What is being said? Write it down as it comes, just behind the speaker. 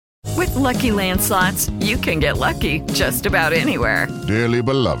With Lucky Land Slots, you can get lucky just about anywhere. Dearly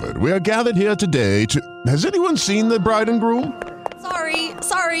beloved, we are gathered here today to... Has anyone seen the bride and groom?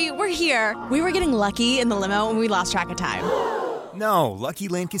 Sorry, we're here. We were getting lucky in the limo and we lost track of time. No, Lucky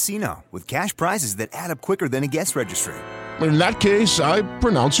Land Casino, with cash prizes that add up quicker than a guest registry. In that case, I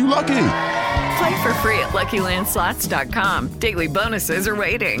pronounce you lucky. Play for free at LuckyLandSlots.com. Daily bonuses are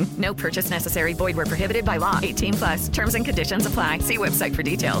waiting. No purchase necessary. Void where prohibited by law. 18+. Terms and conditions apply. See website for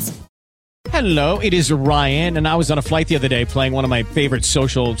details. Hello, it is Ryan, and I was on a flight the other day playing one of my favorite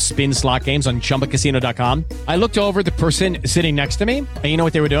social spin slot games on ChumbaCasino.com. I looked over at the person sitting next to me, and you know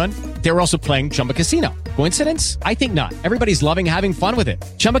what they were doing? They were also playing Chumba Casino. Coincidence? I think not. Everybody's loving having fun with it.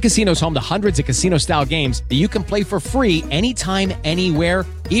 Chumba Casino is home to hundreds of casino-style games that you can play for free anytime, anywhere,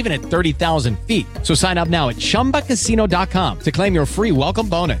 even at 30,000 feet. So sign up now at ChumbaCasino.com to claim your free welcome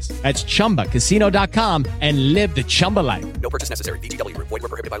bonus. That's ChumbaCasino.com and live the Chumba life. No purchase necessary. VGW. Void where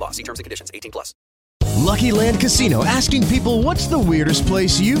prohibited by law. See terms and conditions. 18+. Lucky Land Casino, asking people, what's the weirdest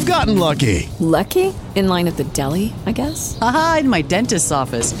place you've gotten lucky? Lucky? In line at the deli, I guess? Aha, in my dentist's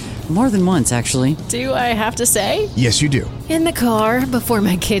office. More than once, actually. Do I have to say? Yes, you do. In the car before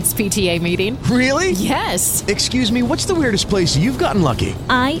my kids' PTA meeting. Really? Yes. Excuse me, what's the weirdest place you've gotten lucky?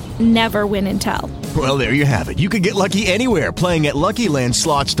 I never win and tell. Well, there you have it. You can get lucky anywhere, playing at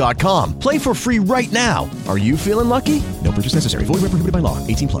LuckyLandSlots.com. Play for free right now. Are you feeling lucky? No purchase necessary. Void where prohibited by law.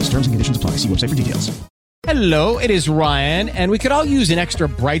 18+. Terms and conditions apply. See website for details. Hello, it is Ryan, and we could all use an extra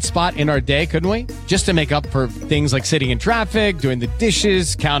bright spot in our day, couldn't we? Just to make up for things like sitting in traffic, doing the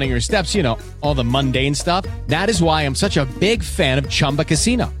dishes, counting your steps, you know, all the mundane stuff. That is why I'm such a big fan of Chumba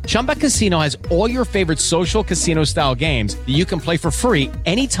Casino. Chumba Casino has all your favorite social casino-style games that you can play for free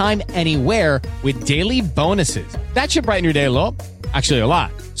anytime, anywhere with daily bonuses. That should brighten your day a little. Actually, a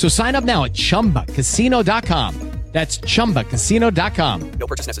lot. So sign up now at ChumbaCasino.com. That's ChumbaCasino.com. No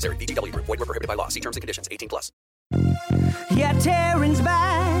purchase necessary. VGW. Void where prohibited by law. See terms and conditions. 18+. Yeah, Taryn's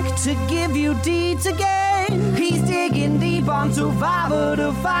back to give you deeds again. He's digging deep on Survivor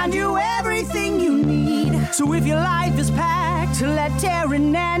to find you everything you need. So if your life is packed, let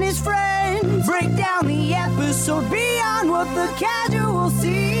Taryn and his friends break down the episode beyond what the casual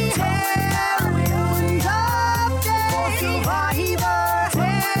see. Taryn's Update for Survivor.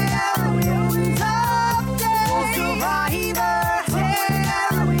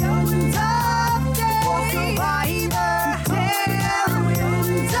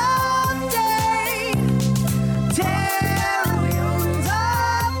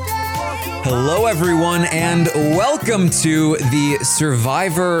 Hello, everyone, and welcome to the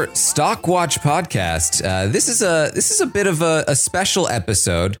Survivor Stockwatch podcast. This is a bit of a special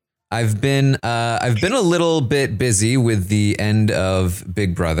episode. I've been a little bit busy with the end of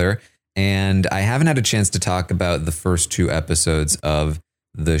Big Brother, and I haven't had a chance to talk about the first two episodes of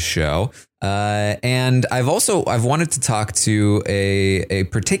the show. And I've wanted to talk to a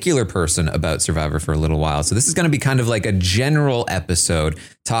particular person about Survivor for a little while. So this is going to be kind of like a general episode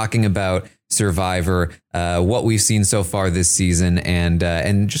talking about Survivor, what we've seen so far this season,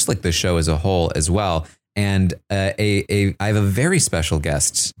 and just like the show as a whole as well. And I have a very special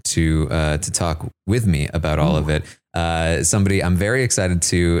guest to talk with me about all of it. Somebody I'm very excited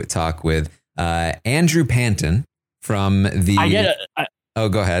to talk with, Andrew Panton from the. I get it. Oh,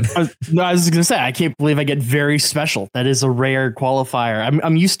 go ahead. I was going to say, I can't believe I get very special. That is a rare qualifier.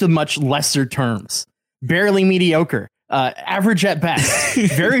 I'm used to much lesser terms. Barely mediocre. Average at best.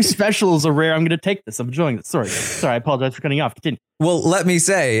 Very special is a rare. I'm going to take this. I'm enjoying this. Sorry. I apologize for cutting you off. Continue. Well, let me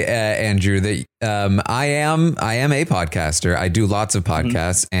say, Andrew, that I am a podcaster. I do lots of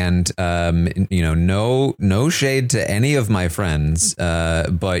podcasts, and no shade to any of my friends,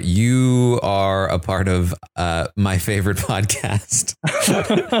 but you are a part of my favorite podcast.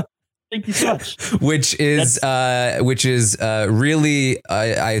 Thank you so much. Which is really,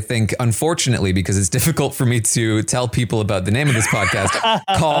 I think, unfortunately, because it's difficult for me to tell people about the name of this podcast,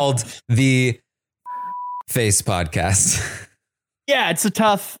 called the Face Podcast. Yeah, it's a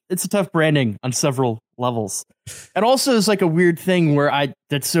tough branding on several levels. And also it's like a weird thing where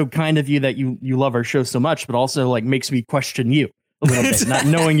that's so kind of you that you love our show so much, but also like makes me question you a little bit, not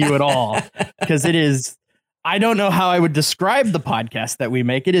knowing you at all, because it is. I don't know how I would describe the podcast that we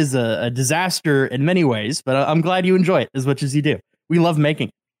make. It is a disaster in many ways, but I'm glad you enjoy it as much as you do. We love making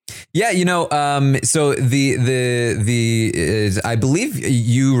it. Yeah, so the I believe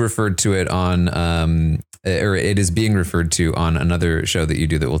you referred to it on, or it is being referred to on another show that you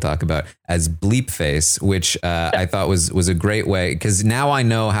do that we'll talk about as Bleep Face, which I thought was a great way, because now I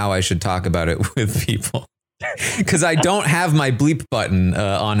know how I should talk about it with people, because I don't have my bleep button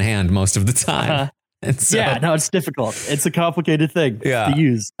on hand most of the time. So, yeah, no, it's difficult. It's a complicated thing to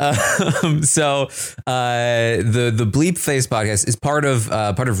use. So the Bleep Face podcast is part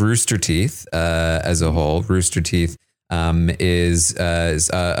of Rooster Teeth as a whole. Rooster Teeth is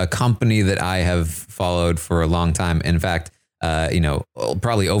a company that I have followed for a long time. In fact,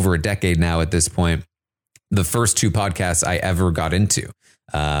 probably over a decade now at this point. The first two podcasts I ever got into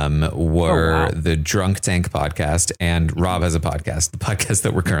were the Drunk Tank podcast and Rob Has a Podcast, the podcast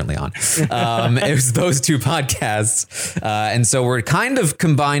that we're currently on. It was those two podcasts. And so we're kind of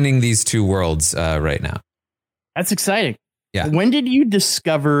combining these two worlds right now. That's exciting. Yeah. When did you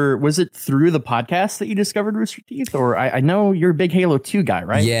discover, was it through the podcast that you discovered Rooster Teeth? Or I know you're a big Halo 2 guy,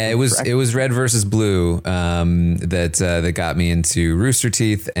 right? Yeah, it was Red versus Blue that got me into Rooster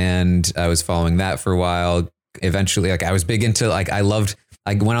Teeth, and I was following that for a while. Eventually, I was big into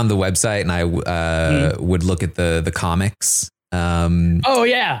I went on the website and I would look at the comics.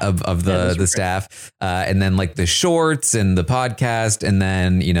 Of the staff, and then the shorts and the podcast, and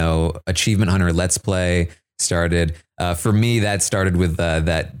then Achievement Hunter Let's Play started. For me, that started with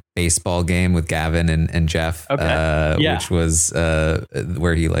that baseball game with Gavin and Jeff, which was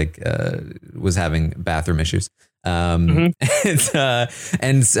where he was having bathroom issues. And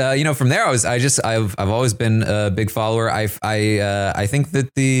from there, I've always been a big follower. I think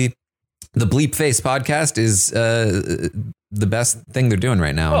that the Bleep Face podcast is the best thing they're doing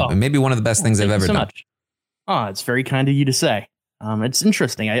right now, and maybe one of the best things they've ever done. Much. Oh, it's very kind of you to say. It's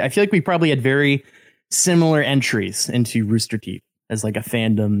interesting. I feel like we probably had very similar entries into Rooster Teeth as a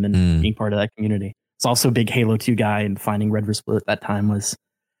fandom and being part of that community. It's also a big Halo 2 guy, and finding Red vs. Blue at that time was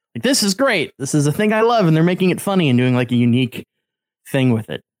this is great. This is a thing I love, and they're making it funny and doing a unique thing with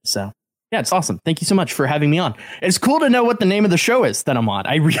it. So yeah, it's awesome. Thank you so much for having me on. It's cool to know what the name of the show is that I'm on.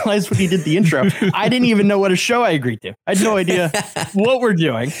 I realized when you did the intro, I didn't even know what a show I agreed to. I had no idea what we're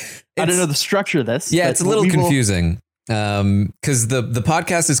doing. I don't know the structure of this. Yeah, it's a little confusing. Because the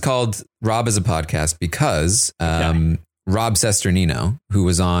podcast is called Rob Has a Podcast because Rob Cesternino, who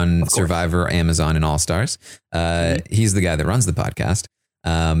was on Survivor, Amazon, and All Stars, he's the guy that runs the podcast.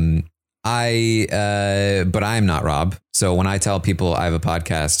 But I am not Rob. So when I tell people I have a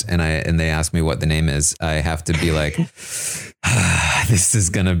podcast and they ask me what the name is, I have to be like, this is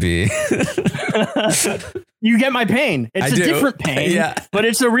gonna be. You get my pain. It's a different pain, but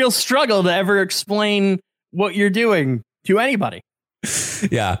it's a real struggle to ever explain what you're doing to anybody.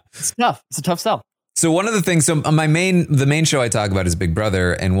 Yeah. It's tough. It's a tough sell. So one of the things, the main show I talk about is Big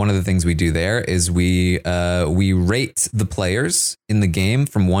Brother. And one of the things we do there is we rate the players in the game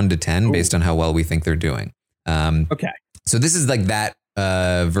from 1 to 10 based on how well we think they're doing. So this is that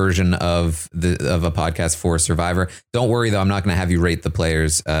version of a podcast for Survivor. Don't worry though. I'm not going to have you rate the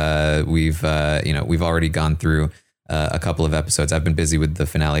players. We've already gone through a couple of episodes. I've been busy with the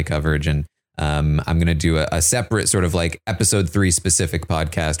finale coverage, and I'm going to do a separate sort of episode 3 specific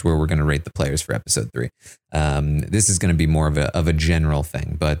podcast where we're going to rate the players for episode 3. This is going to be more of a general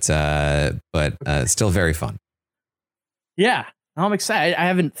thing, but still very fun. Yeah, I'm excited. I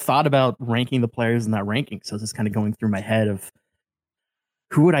haven't thought about ranking the players in that ranking. So it's just kind of going through my head of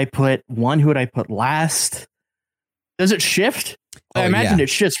who would I put last? Does it shift? I imagine it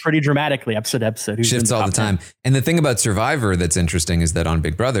shifts pretty dramatically episode to episode. It shifts all the time. And the thing about Survivor that's interesting is that on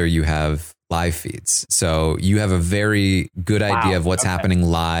Big Brother, you have live feeds. So you have a very good idea of what's happening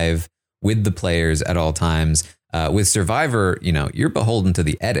live with the players at all times. With Survivor, you're beholden to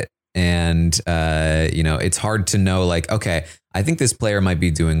the edit. And, it's hard to know okay, I think this player might be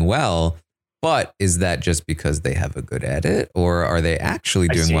doing well, but is that just because they have a good edit, or are they actually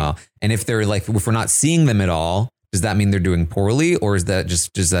doing well? And if they're if we're not seeing them at all, does that mean they're doing poorly, or does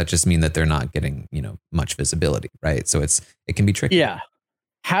that just mean that they're not getting, much visibility? Right. So it can be tricky. Yeah.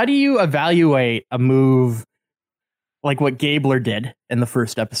 How do you evaluate a move like what Gabler did in the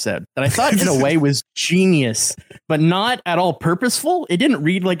first episode that I thought in a way was genius, but not at all purposeful? It didn't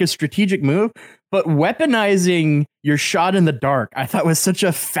read like a strategic move, but weaponizing your shot in the dark, I thought was such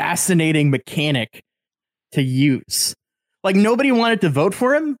a fascinating mechanic to use. Nobody wanted to vote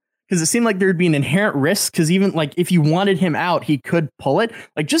for him, because it seemed like there'd be an inherent risk, because even if you wanted him out, he could pull it.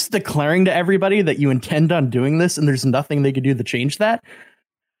 Just declaring to everybody that you intend on doing this and there's nothing they could do to change that.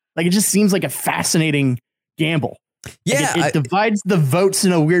 It just seems like a fascinating gamble. Yeah. It divides the votes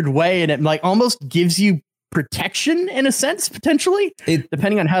in a weird way, and it almost gives you protection in a sense, potentially,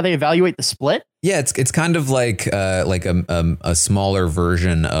 depending on how they evaluate the split. Yeah, it's kind of like a smaller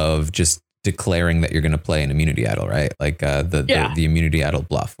version of just declaring that you're going to play an immunity idol, right? The immunity idol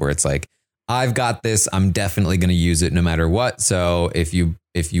bluff, where it's I've got this, I'm definitely going to use it no matter what. So if you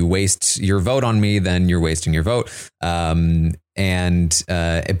if you waste your vote on me, then you're wasting your vote. But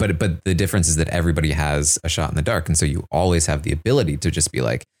the difference is that everybody has a shot in the dark. And so you always have the ability to just be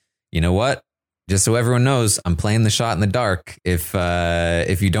like, you know what? Just so everyone knows, I'm playing the shot in the dark. If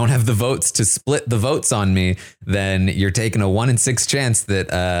you don't have the votes to split the votes on me, then you're taking a 1 in 6 chance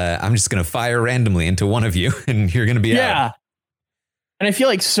that I'm just going to fire randomly into one of you and you're going to be out. And I feel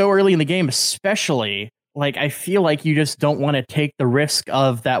like so early in the game, especially, like, I feel like you just don't want to take the risk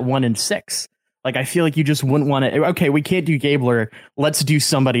of that 1 in 6. Like, I feel like you just wouldn't want to. OK, we can't do Gabler. Let's do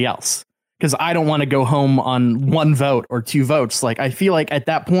somebody else, because I don't want to go home on 1 vote or 2 votes. Like, I feel like at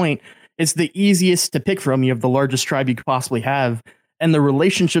that point, it's the easiest to pick from. You have the largest tribe you could possibly have, and the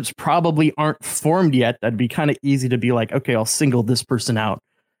relationships probably aren't formed yet. That'd be kind of easy to be like, OK, I'll single this person out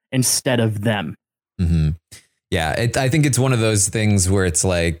instead of them. Mm-hmm. Yeah, I think it's one of those things where it's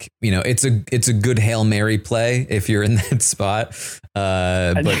like, you know, it's a good Hail Mary play if you're in that spot.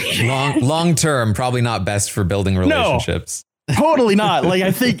 But long term, probably not best for building relationships. No, totally not. Like,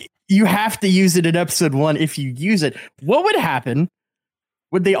 I think you have to use it in episode 1. If you use it, what would happen?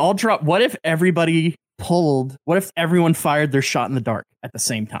 Would they all drop? What if everybody pulled? What if everyone fired their shot in the dark at the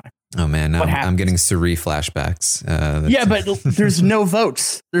same time? Oh, man, now I'm getting Suri flashbacks. Yeah, but there's no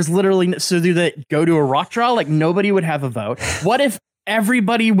votes. There's literally so do they go to a rock draw? Like, nobody would have a vote. What if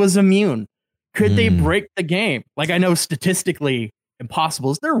everybody was immune? Could they break the game? Like, I know statistically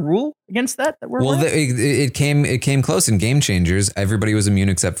impossible. Is there a rule against that? It came close in Game Changers. Everybody was immune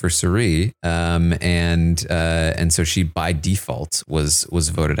except for Suri, and so she by default was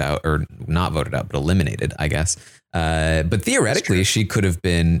voted out, or not voted out, but eliminated, I guess. But theoretically, she could have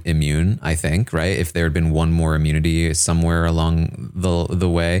been immune, I think, right? If there had been one more immunity somewhere along the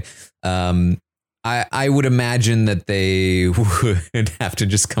way. I would imagine that they would have to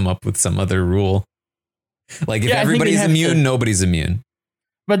just come up with some other rule. Like, if everybody's immune, nobody's immune.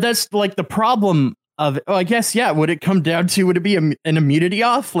 But that's like the problem of, I guess, yeah. Would it come down to, would it be an immunity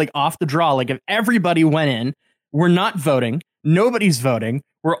off, like off the draw? Like, if everybody went in, we're not voting, nobody's voting,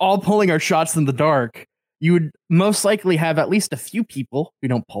 we're all pulling our shots in the dark, you would most likely have at least a few people who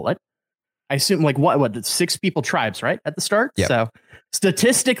don't pull it. I assume, like, what 6 people tribes, right? At the start. Yep. So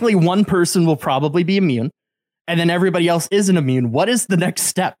statistically, one person will probably be immune, and then everybody else isn't immune. What is the next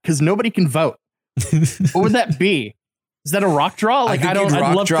step? Because nobody can vote. What would that be? Is that a rock draw? Like, I think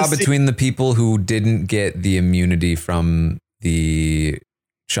rock draw between the people who didn't get the immunity from the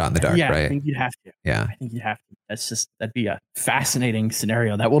shot in the dark, right? I think you'd have to. Yeah, I think you'd have to. That'd be a fascinating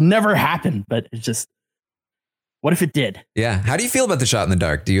scenario that will never happen. But it's just, what if it did? Yeah. How do you feel about the shot in the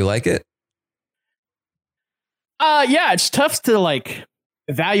dark? Do you like it? Yeah, it's tough to like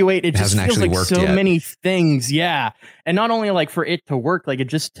evaluate. It just feels like so many things. Yeah. And not only like for it to work, like it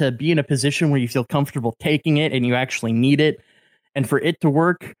just to be in a position where you feel comfortable taking it and you actually need it. And for it to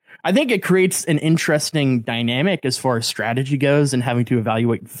work, I think it creates an interesting dynamic as far as strategy goes and having to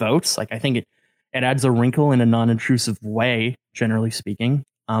evaluate votes. Like, I think it adds a wrinkle in a non-intrusive way, generally speaking.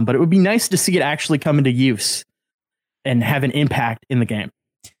 But it would be nice to see it actually come into use and have an impact in the game.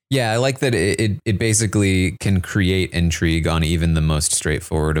 Yeah, I like that it basically can create intrigue on even the most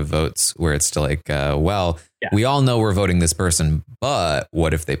straightforward of votes, where it's still like, we all know we're voting this person, but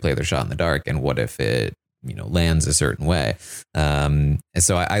what if they play their shot in the dark, and what if it, you know, lands a certain way? And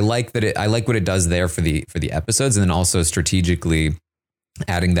so I like that. I like what it does there for the episodes, and then also strategically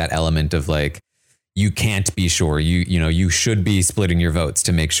adding that element of like, you can't be sure. You should be splitting your votes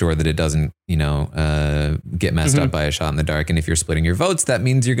to make sure that it doesn't, get messed up by a shot in the dark. And if you're splitting your votes, that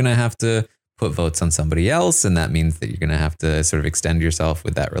means you're going to have to put votes on somebody else. And that means that you're going to have to sort of extend yourself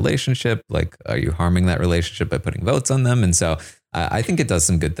with that relationship. Like, are you harming that relationship by putting votes on them? And so I think it does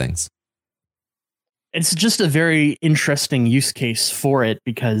some good things. It's just a very interesting use case for it,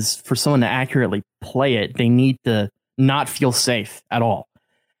 because for someone to accurately play it, they need to not feel safe at all.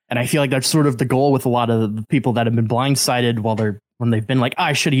 And I feel like that's sort of the goal with a lot of the people that have been blindsided when they've been like,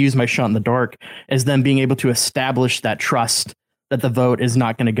 I should have used my shot in the dark, is them being able to establish that trust that the vote is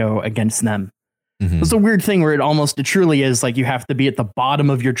not going to go against them. Mm-hmm. It's a weird thing where it truly is like, you have to be at the bottom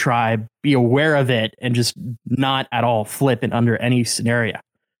of your tribe, be aware of it, and just not at all flip it under any scenario.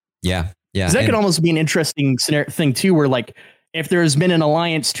 Yeah. Yeah. That could almost be an interesting thing too, where like, if there's been an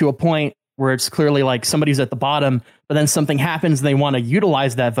alliance to a point where it's clearly like somebody's at the bottom, but then something happens and they want to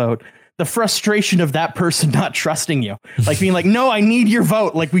utilize that vote, the frustration of that person not trusting you, like being like, no, I need your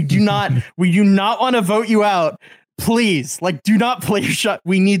vote. Like, we do not want to vote you out. Please, like, do not play your shot.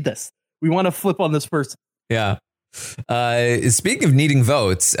 We need this. We want to flip on this person. Yeah. Speaking of needing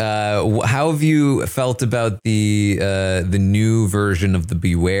votes, how have you felt about the new version of the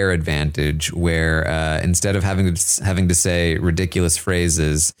Beware advantage, where instead of having to say ridiculous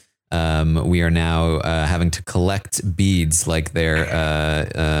phrases, we are now having to collect beads like they're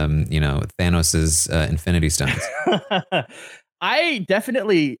Thanos's Infinity Stones? I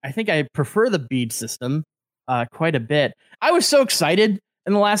think I prefer the bead system quite a bit. I was so excited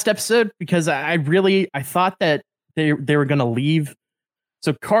in the last episode because I thought that they were going to leave.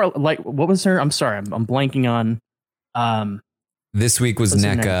 So Carla, like, what was her? I'm sorry, I'm blanking on. This week was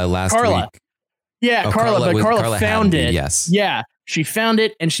NECA. Last Carla. week. Yeah, Carla found it. Yes. Yeah, she found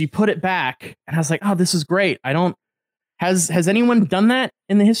it and she put it back, and I was like, oh, this is great. Has anyone done that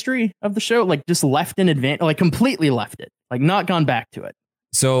in the history of the show? Like, just left in advance, like completely left it, like not gone back to it.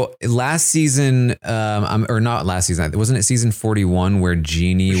 So last season, or not last season, wasn't it season 41 where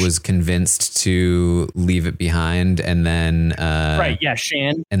Jeannie was convinced to leave it behind, and then right, yeah,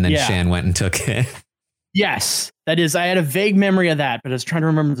 Shan, and then Shan went and took it. Yes, that is. I had a vague memory of that, but I was trying to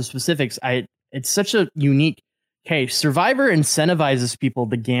remember the specifics. It's such a unique case. Survivor incentivizes people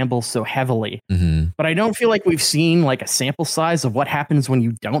to gamble so heavily, but I don't feel like we've seen like a sample size of what happens when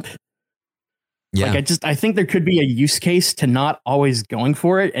you don't. Yeah. Like I think there could be a use case to not always going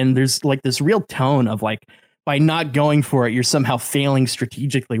for it. And there's like this real tone of like, by not going for it, you're somehow failing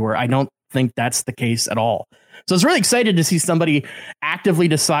strategically, where I don't think that's the case at all. So I was really excited to see somebody actively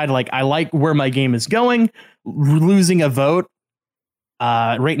decide, like, I like where my game is going. Losing a vote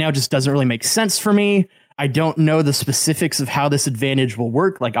right now just doesn't really make sense for me. I don't know the specifics of how this advantage will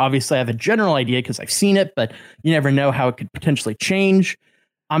work. Like, obviously I have a general idea because I've seen it, but you never know how it could potentially change.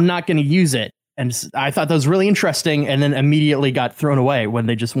 I'm not going to use it. And I thought that was really interesting, and then immediately got thrown away when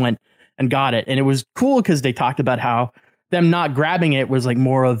they just went and got it. And it was cool because they talked about how them not grabbing it was like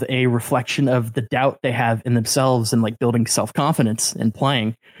more of a reflection of the doubt they have in themselves and like building self-confidence in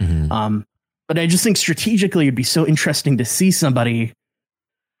playing. But I just think strategically it'd be so interesting to see somebody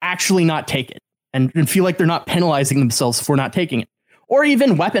actually not take it and feel like they're not penalizing themselves for not taking it, or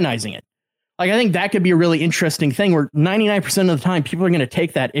even weaponizing it. Like, I think that could be a really interesting thing where 99% of the time people are going to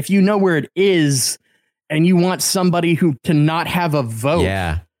take that. If you know where it is and you want somebody who to not have a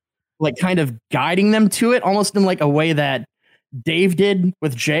vote, like kind of guiding them to it, almost in like a way that Dave did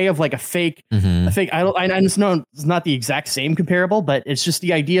with Jay, of like a fake. I just know it's not the exact same comparable, but it's just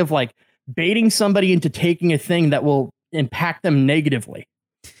the idea of like baiting somebody into taking a thing that will impact them negatively.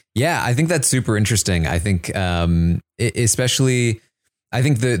 Yeah, I think that's super interesting. I think especially... I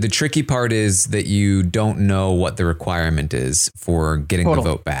think the tricky part is that you don't know what the requirement is for getting the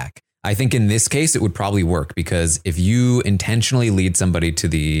vote back. I think in this case, it would probably work, because if you intentionally lead somebody to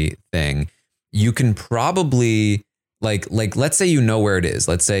the thing, you can probably like let's say you know where it is.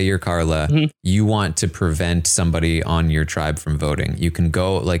 Let's say you're Carla. You want to prevent somebody on your tribe from voting. You can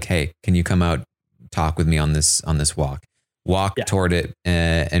go like, hey, can you come out, talk with me on this walk toward it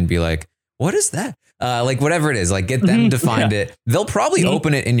and be like, what is that? Like whatever it is, like get them to find it. They'll probably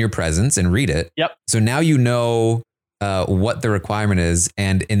open it in your presence and read it. Yep. So now you know what the requirement is.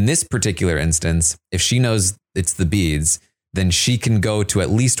 And in this particular instance, if she knows it's the beads, then she can go to at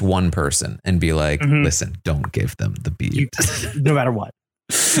least one person and be like, listen, don't give them the beads. No matter what.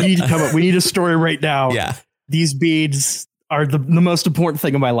 You need to come up. We need a story right now. Yeah. These beads are the most important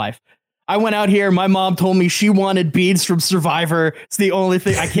thing in my life. I went out here. My mom told me she wanted beads from Survivor. It's the only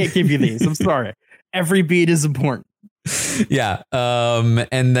thing. I can't give you these. I'm sorry. Every bead is important. Yeah.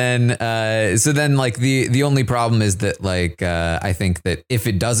 And then so then like the only problem is that like I think that if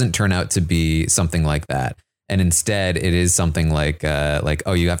it doesn't turn out to be something like that, and instead it is something like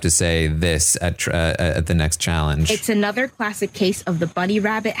oh, you have to say this at the next challenge. It's another classic case of the bunny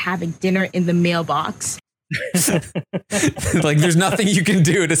rabbit having dinner in the mailbox. Like there's nothing you can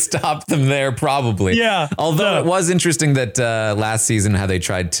do to stop them there, probably. Yeah. Although it was interesting that last season how they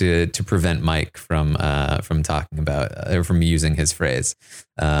tried to prevent Mike from talking about or from using his phrase.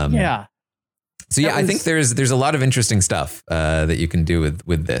 Yeah. So yeah, I think there's a lot of interesting stuff that you can do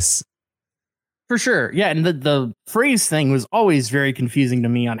with this. For sure. Yeah, and the phrase thing was always very confusing to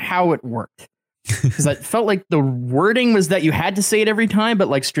me on how it worked. Because I felt like the wording was that you had to say it every time, but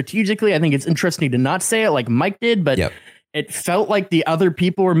like strategically, I think it's interesting to not say it like Mike did, but it felt like the other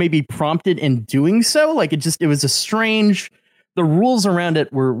people were maybe prompted in doing so. Like it was a strange, the rules around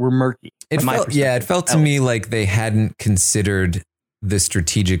it were murky. It felt to me like they hadn't considered the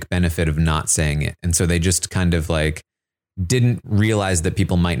strategic benefit of not saying it. And so they just kind of like didn't realize that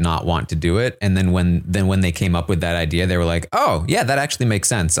people might not want to do it. And then when they came up with that idea, they were like, oh yeah, that actually makes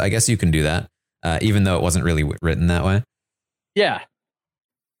sense. I guess you can do that. Even though it wasn't really written that way. Yeah.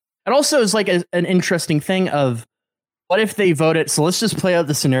 It also is like an interesting thing of What if they vote it? So let's just play out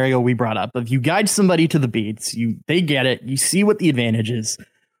the scenario we brought up. If you guide somebody to the beads, they get it. You see what the advantage is.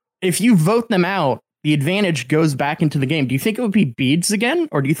 If you vote them out, the advantage goes back into the game. Do you think it would be beads again?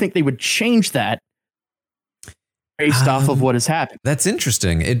 Or do you think they would change that based off of what has happened? That's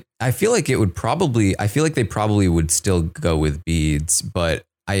interesting. I feel like they probably would still go with beads, but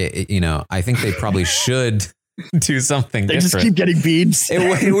I think they probably should do something They different. just keep getting beads.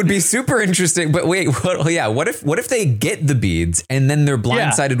 It would be super interesting. But wait, what if they get the beads and then they're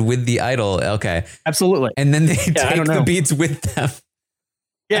blindsided with the idol? Okay. Absolutely. And then they take the beads with them.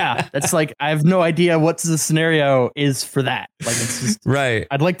 Yeah, that's like, I have no idea what the scenario is for that. Like, it's just right.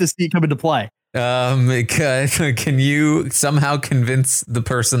 I'd like to see it come into play. Can you somehow convince the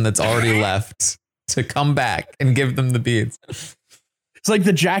person that's already left to come back and give them the beads? It's like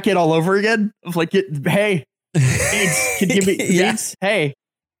the jacket all over again. Of like, hey, beads, can you give me the beads? Hey,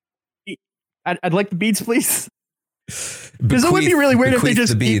 I'd like the beads, please. Because it would be really weird if they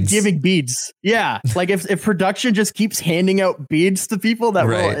just keep giving beads. Yeah, like if production just keeps handing out beads to people, that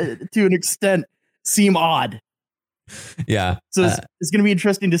will, to an extent, seem odd. Yeah. So it's going to be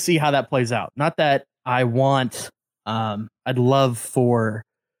interesting to see how that plays out. Not that I want, I'd love for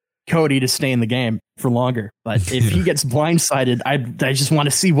Cody to stay in the game for longer, but if he gets blindsided, I just want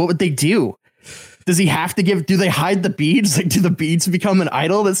to see what would they do. Does he have to do they hide the beads? Like, do the beads become an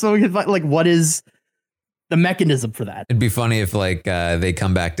idol that someone can find? Like, what is the mechanism for that? It'd be funny if they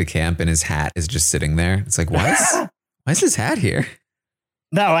come back to camp and his hat is just sitting there. It's like, why is his hat here?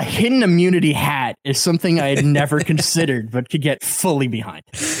 No, a hidden immunity hat is something I had never considered, but could get fully behind.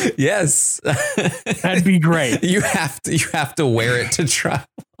 Yes. That'd be great. You have to wear it to travel.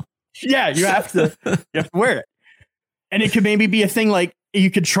 Yeah, you have to wear it. And it could maybe be a thing like you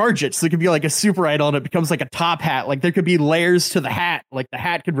could charge it. So it could be like a super idol and it becomes like a top hat. Like there could be layers to the hat. Like the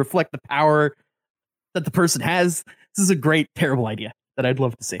hat could reflect the power that the person has. This is a great, terrible idea that I'd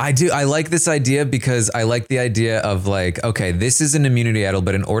love to see. I do. I like this idea because I like the idea of like, okay, this is an immunity idol,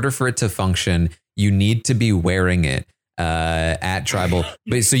 but in order for it to function, you need to be wearing it at Tribal.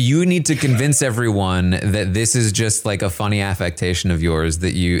 But so you need to convince everyone that this is just like a funny affectation of yours,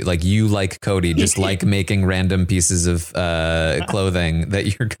 that you like Cody, just like making random pieces of clothing that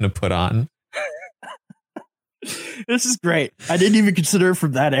you're going to put on. This is great. I didn't even consider it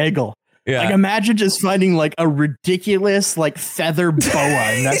from that angle. Yeah. Like imagine just finding like a ridiculous like feather boa,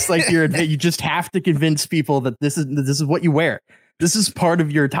 and that's like you just have to convince people that this is what you wear. This is part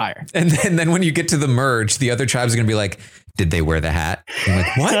of your attire. And then when you get to the merge, the other tribes are going to be like, did they wear the hat? I'm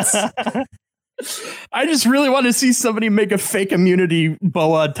like, what? I just really want to see somebody make a fake immunity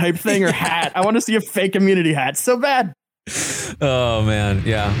boa type thing or hat. I want to see a fake immunity hat so bad. Oh man.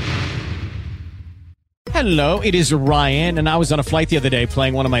 Yeah. Hello, it is Ryan, and I was on a flight the other day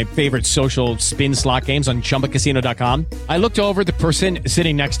playing one of my favorite social spin slot games on ChumbaCasino.com. I looked over at the person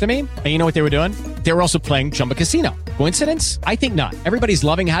sitting next to me, and you know what they were doing? They were also playing Chumba Casino. Coincidence? I think not. Everybody's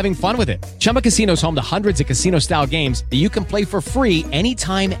loving having fun with it. Chumba Casino is home to hundreds of casino-style games that you can play for free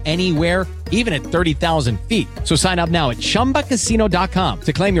anytime, anywhere, even at 30,000 feet. So sign up now at ChumbaCasino.com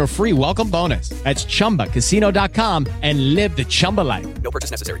to claim your free welcome bonus. That's ChumbaCasino.com and live the Chumba life. No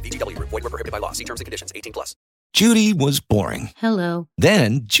purchase necessary. VGW. Void where prohibited by law. See terms and conditions. 18+. Judy was boring. Hello.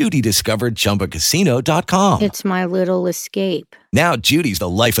 Then Judy discovered ChumbaCasino.com. It's my little escape. Now Judy's the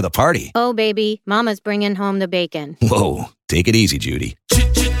life of the party. Oh, baby, mama's bringing home the bacon. Whoa, take it easy, Judy.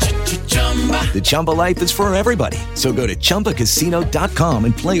 The Chumba life is for everybody. So go to ChumbaCasino.com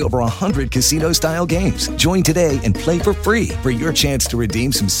and play over 100 casino-style games. Join today and play for free for your chance to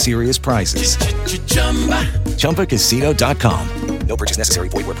redeem some serious prizes. ChumbaCasino.com. No purchase necessary.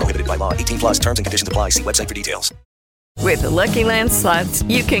 Void where prohibited by law. 18+. Terms and conditions apply. See website for details. With the Lucky Land Slots,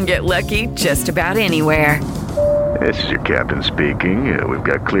 you can get lucky just about anywhere. This is your captain speaking. We've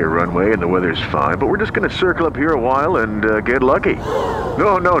got clear runway and the weather's fine, but we're just going to circle up here a while and get lucky.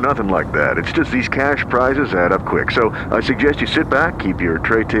 No, nothing like that. It's just these cash prizes add up quick. So I suggest you sit back, keep your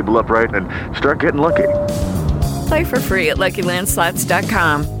tray table upright, and start getting lucky. Play for free at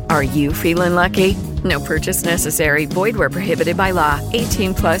LuckyLandSlots.com. Are you feeling lucky? No purchase necessary. Void where prohibited by law.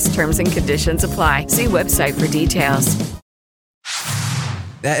 18+ terms and conditions apply. See website for details.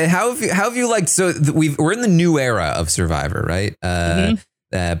 How have you liked? So we're in the new era of Survivor, right?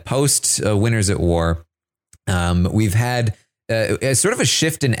 Post Winners at War, we've had a sort of a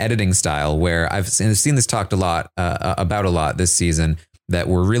shift in editing style where I've seen this talked about a lot this season. That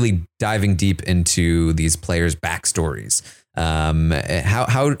we're really diving deep into these players' backstories.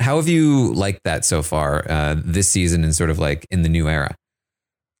 How have you liked that so far this season and sort of like in the new era?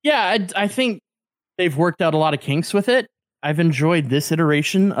 Yeah, I think they've worked out a lot of kinks with it. I've enjoyed this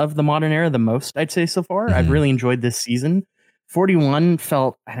iteration of the modern era the most, I'd say so far. I've really enjoyed this season. 41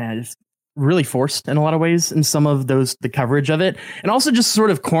 felt really forced in a lot of ways in some of the coverage of it, and also just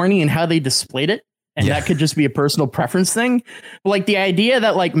sort of corny in how they displayed it. And that could just be a personal preference thing. But like the idea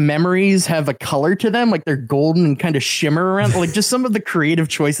that like memories have a color to them, like they're golden and kind of shimmer around, like just some of the creative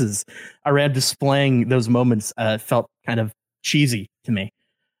choices around displaying those moments felt kind of cheesy to me.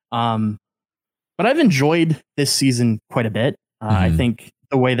 But I've enjoyed this season quite a bit. I think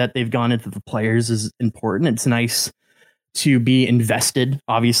the way that they've gone into the players is important. It's nice to be invested,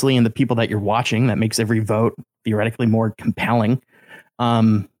 obviously, in the people that you're watching. That makes every vote theoretically more compelling.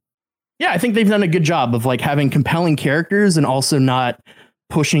 Yeah, I think they've done a good job of like having compelling characters and also not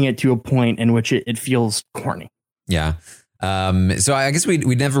pushing it to a point in which it feels corny. Yeah. So I guess we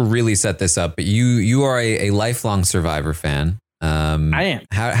never really set this up, but you are a lifelong Survivor fan. I am.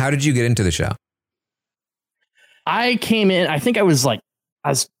 How did you get into the show? I came in, I think I was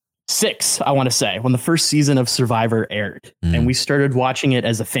 6, I want to say, when the first season of Survivor aired. And we started watching it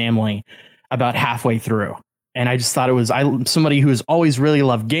as a family about halfway through. And I just thought I'm somebody who's always really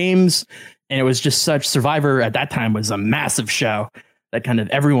loved games. And it was just such, Survivor at that time was a massive show that kind of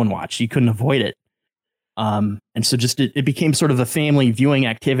everyone watched. You couldn't avoid it. And so just it became sort of a family viewing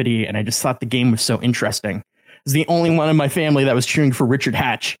activity. And I just thought the game was so interesting. I was the only one in my family that was cheering for Richard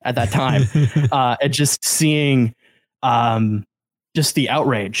Hatch at that time. And just seeing just the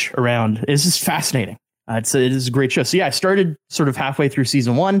outrage around, it's just fascinating. It is a great show. So yeah, I started sort of halfway through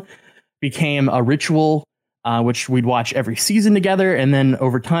season 1, became a ritual, which we'd watch every season together. And then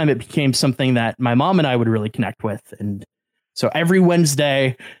over time, it became something that my mom and I would really connect with. And so every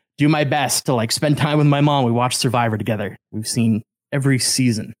Wednesday, do my best to like spend time with my mom. We watch Survivor together. We've seen every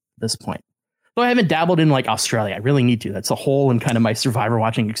season at this point. Though I haven't dabbled in like Australia. I really need to. That's a hole in kind of my Survivor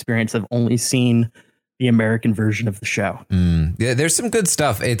watching experience. I've only seen the American version of the show. Yeah, there's some good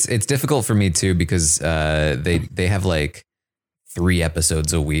stuff. It's difficult for me too, because they have like 3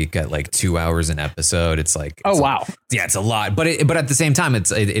 episodes a week at like 2 hours an episode. It's like, wow. Yeah, it's a lot, but at the same time, it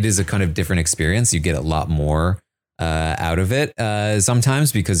is a kind of different experience. You get a lot more out of it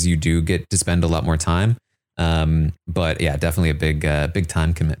sometimes because you do get to spend a lot more time. But yeah, definitely a big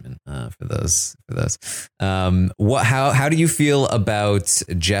time commitment for those. How do you feel about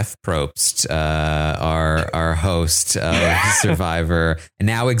Jeff Probst, our host of Survivor and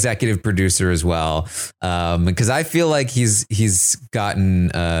now executive producer as well? Because I feel like he's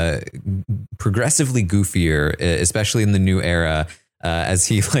gotten progressively goofier, especially in the new era, as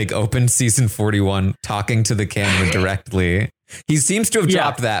he like opened season 41 talking to the camera directly. He seems to have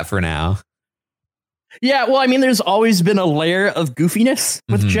dropped that for now. Yeah, well, I mean, there's always been a layer of goofiness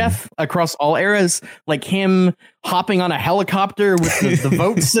with Jeff across all eras, like him hopping on a helicopter with the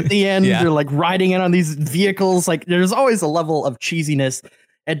votes at the end, or like riding in on these vehicles. Like there's always a level of cheesiness.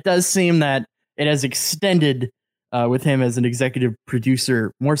 It does seem that it has extended with him as an executive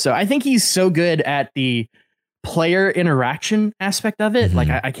producer more so. I think he's so good at the player interaction aspect of it. Like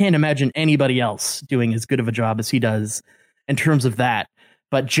I can't imagine anybody else doing as good of a job as he does in terms of that.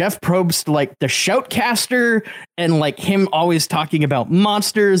 But Jeff Probst, like the shoutcaster and like him always talking about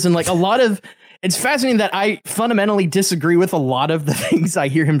monsters and like a lot of, it's fascinating that I fundamentally disagree with a lot of the things I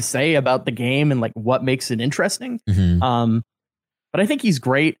hear him say about the game and like what makes it interesting. But I think he's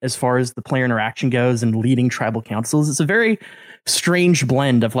great as far as the player interaction goes and leading tribal councils. It's a very strange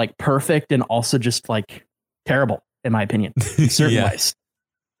blend of like perfect and also just like terrible, in my opinion, in certain ways.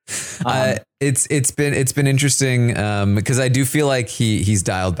 It's been interesting because I do feel like he's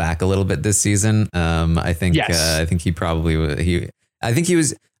dialed back a little bit this season. I think he probably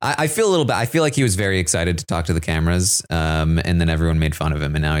I feel a little bit. I feel like he was very excited to talk to the cameras, and then everyone made fun of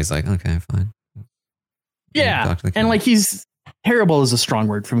him, and now he's like, okay, fine. Yeah, and like he's terrible is a strong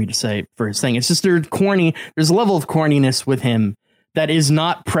word for me to say for his thing. It's just there's a level of corniness with him that is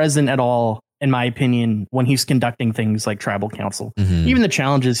not present at all, in my opinion, when he's conducting things like tribal council. Even the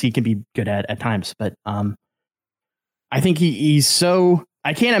challenges he can be good at times. But I think he's so,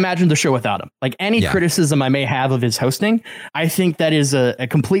 I can't imagine the show without him. Like any criticism I may have of his hosting, I think that is a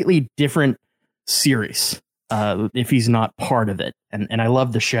completely different series if he's not part of it. And I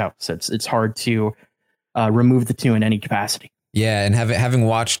love the show. So it's hard to remove the two in any capacity. Yeah, and having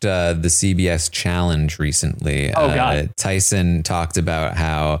watched the CBS Challenge recently, Tyson talked about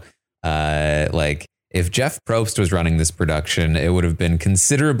how like if Jeff Probst was running this production, it would have been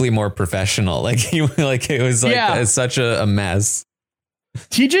considerably more professional. Like it was like such a mess.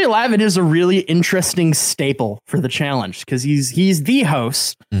 TJ Lavin is a really interesting staple for the challenge because he's the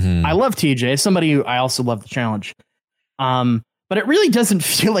host. I love TJ, somebody who I also love the challenge. But but it really doesn't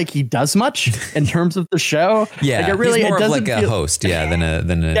feel like he does much in terms of the show. Yeah, like it really, he's more it of doesn't like a host, than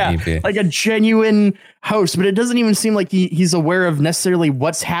an EP. Like a genuine host, but it doesn't even seem like he's aware of necessarily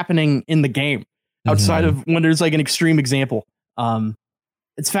what's happening in the game outside of when there's like an extreme example.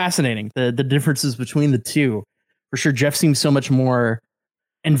 It's fascinating, the differences between the two. For sure, Jeff seems so much more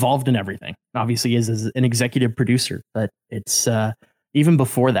involved in everything. Obviously, he is as an executive producer, but it's even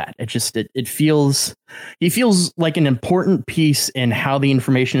before that, it feels he feels like an important piece in how the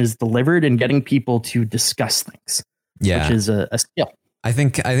information is delivered and getting people to discuss things. Yeah, which is a skill. I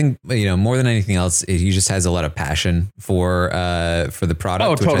think more than anything else, he just has a lot of passion for the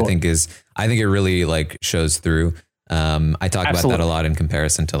product, which I think it really like shows through. I talk about that a lot in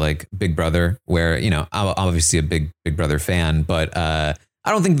comparison to like Big Brother, where, I'm obviously a big Brother fan, but I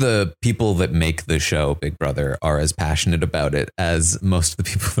don't think the people that make the show Big Brother are as passionate about it as most of the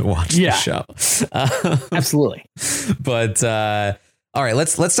people that watch the show. Absolutely. But all right,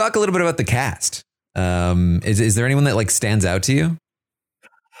 let's talk a little bit about the cast. Is there anyone that like stands out to you?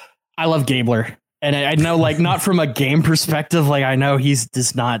 I love Gabler. And I know, like, not from a game perspective, like, I know he's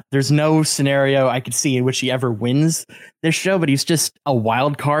just not, there's no scenario I could see in which he ever wins this show, but he's just a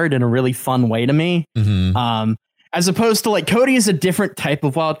wild card in a really fun way to me. As opposed to like Cody is a different type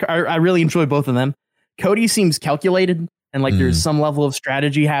of wild card. I really enjoy both of them. Cody seems calculated and like there's some level of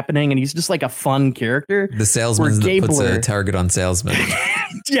strategy happening, and he's just like a fun character. The salesman that puts a target on salesman.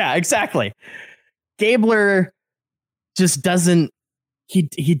 Yeah, exactly. Gabler just doesn't,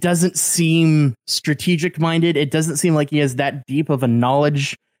 he doesn't seem strategic minded. It doesn't seem like he has that deep of a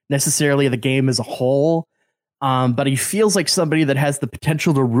knowledge necessarily of the game as a whole. But he feels like somebody that has the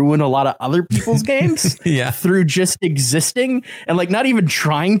potential to ruin a lot of other people's games through just existing and like not even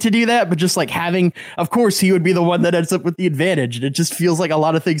trying to do that, but just like having, of course, he would be the one that ends up with the advantage. And it just feels like a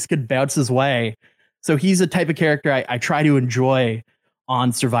lot of things could bounce his way. So he's a type of character I try to enjoy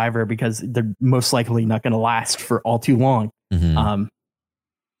on Survivor because they're most likely not going to last for all too long.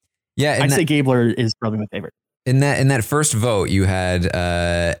 I'd say Gabler is probably my favorite. In that first vote, you had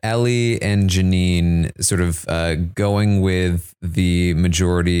Ellie and Janine sort of going with the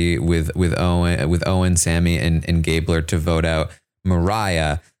majority with Owen, Sammy, and Gabler to vote out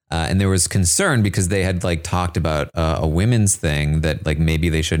Mariah. And there was concern because they had like talked about a women's thing that like maybe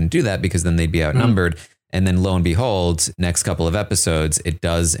they shouldn't do that because then they'd be outnumbered. And then lo and behold, next couple of episodes, it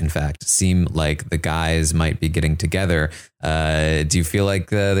does in fact seem like the guys might be getting together. Do you feel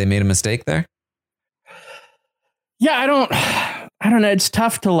like they made a mistake there? Yeah, I don't know. It's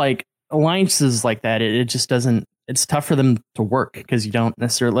tough to like alliances like that. It just doesn't, it's tough for them to work because you don't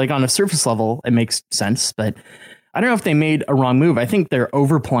necessarily like on a surface level, it makes sense, but I don't know if they made a wrong move. I think they're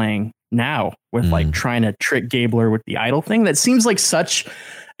overplaying now with like trying to trick Gabler with the idol thing. That seems like such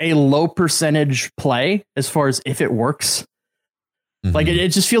a low percentage play as far as if it works. Like it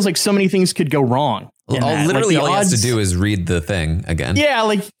just feels like so many things could go wrong. Literally all he has to do is read the thing again. Yeah,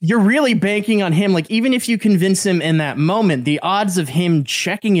 like you're really banking on him. Like even if you convince him in that moment, the odds of him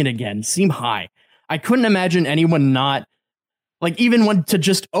checking it again seem high. I couldn't imagine anyone not like even when to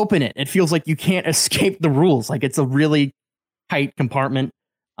just open it. It feels like you can't escape the rules. Like it's a really tight compartment.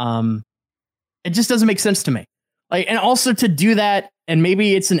 It just doesn't make sense to me. Like, and also to do that, and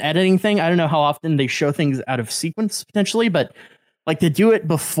maybe it's an editing thing. I don't know how often they show things out of sequence potentially, but like to do it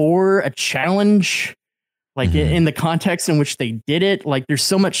before a challenge, like in the context in which they did it, like there's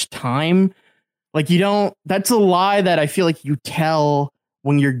so much time. Like that's a lie that I feel like you tell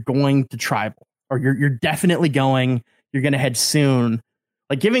when you're going to tribal or you're definitely going, you're going to head soon.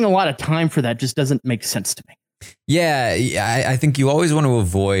 Like giving a lot of time for that just doesn't make sense to me. Yeah, I think you always want to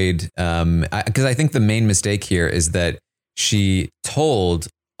avoid, because I think the main mistake here is that she told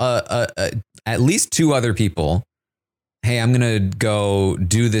at least two other people, hey, I'm going to go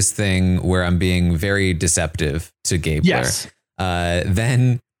do this thing where I'm being very deceptive to Gabler. Yes.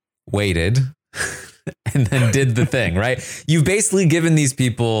 Then waited and then did the thing, right? You've basically given these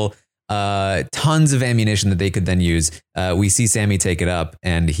people tons of ammunition that they could then use. We see Sammy take it up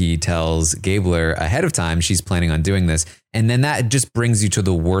and he tells Gabler ahead of time she's planning on doing this. And then that just brings you to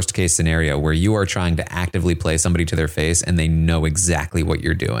the worst case scenario where you are trying to actively play somebody to their face and they know exactly what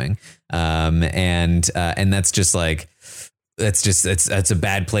you're doing. And that's just like, that's a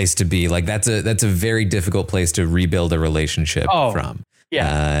bad place to be. Like that's a very difficult place to rebuild a relationship from.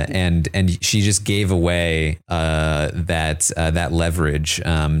 Yeah. And she just gave away that leverage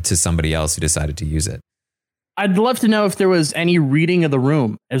to somebody else who decided to use it. I'd love to know if there was any reading of the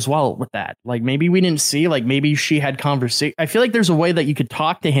room as well with that. Like maybe we didn't see, like maybe she had conversation. I feel like there's a way that you could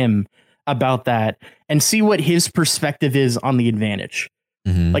talk to him about that and see what his perspective is on the advantage.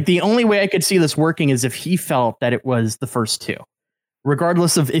 Like the only way I could see this working is if he felt that it was the first two.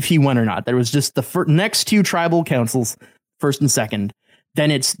 regardless of if he won or not. There was just the next 2 tribal councils, first and second,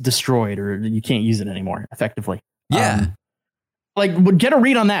 then it's destroyed or you can't use it anymore effectively. Yeah. Like, get a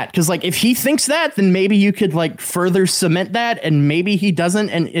read on that. Because, like, if he thinks that, then maybe you could, like, further cement that, and maybe he doesn't,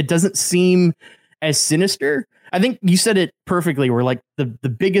 and it doesn't seem as sinister. I think you said it perfectly, where, like, the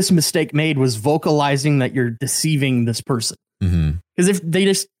biggest mistake made was vocalizing that you're deceiving this person. Because if they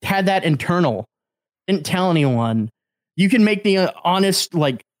just had that internal, didn't tell anyone, you can make the honest,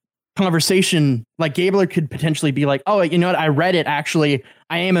 like, conversation. Like, Gabler could potentially be like, oh, you know what? I read it. Actually,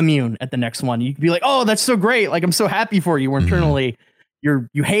 I am immune at the next one. You could be like, oh, that's so great. Like, I'm so happy for you. Where internally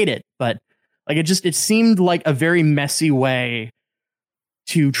you hate it. But like, it seemed like a very messy way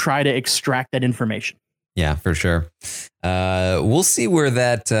to try to extract that information. Yeah, for sure. We'll see where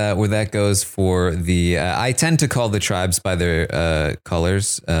that goes for the. I tend to call the tribes by their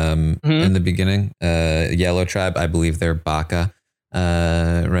colors in the beginning. Yellow tribe, I believe they're Baka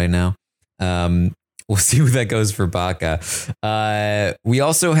right now. We'll see where that goes for Baka. We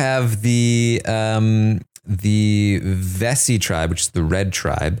also have the Vessi tribe, which is the red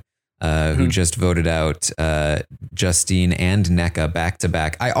tribe. Who just voted out Justine and NECA back to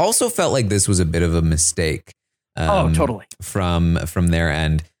back. I also felt like this was a bit of a mistake. Totally. From their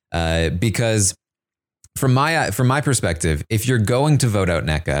end, because from my perspective, if you're going to vote out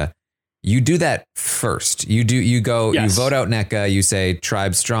NECA, you do that first. You vote out NECA. You say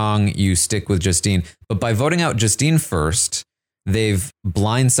tribe strong. You stick with Justine. But by voting out Justine first, they've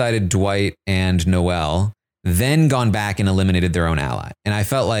blindsided Dwight and Noelle, then gone back and eliminated their own ally. And I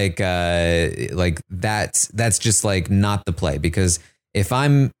felt like that's just like not the play, because if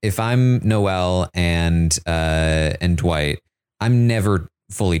I'm Noelle and Dwight, I'm never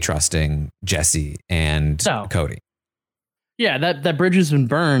fully trusting Jesse and Cody. Yeah, that bridge has been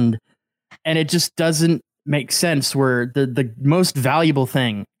burned, and it just doesn't make sense, where the most valuable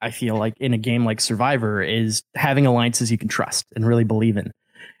thing I feel like in a game like Survivor is having alliances you can trust and really believe in.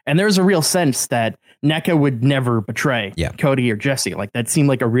 And there's a real sense that NECA would never betray Cody or Jesse. Like, that seemed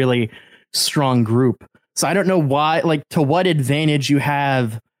like a really strong group. So I don't know why, like, to what advantage you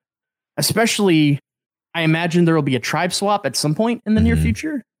have, especially, I imagine there will be a tribe swap at some point in the near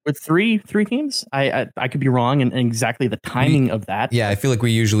future with three teams. I could be wrong in exactly the timing of that. Yeah, I feel like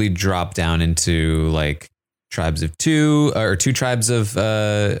we usually drop down into like tribes of 2 or 2 tribes of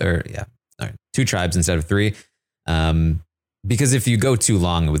two tribes instead of 3. Because if you go too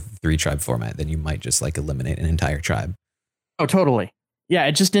long with the 3 tribe format, then you might just like eliminate an entire tribe. Oh, totally. Yeah,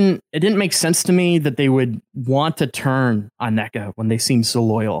 it didn't make sense to me that they would want to turn on NECA when they seem so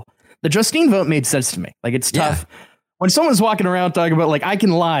loyal. The Justine vote made sense to me. Like, it's tough. When someone's walking around talking about, like, I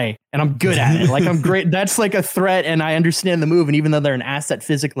can lie and I'm good at it. Like, I'm great. That's like a threat, and I understand the move. And even though they're an asset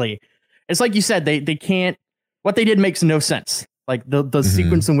physically, it's like you said, they can't, what they did makes no sense. Like the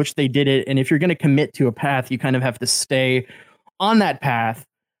sequence in which they did it. And if you're going to commit to a path, you kind of have to stay on that path.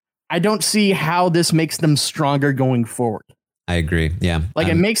 I don't see how this makes them stronger going forward. I agree. Yeah. Like,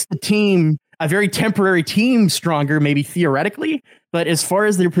 it makes the team, a very temporary team, stronger, maybe theoretically, but as far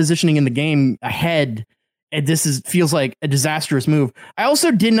as their positioning in the game ahead, feels like a disastrous move. I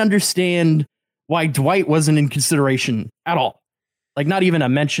also didn't understand why Dwight wasn't in consideration at all. Like, not even a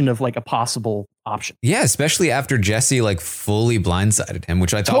mention of like a possible option. Yeah, especially after Jesse like fully blindsided him,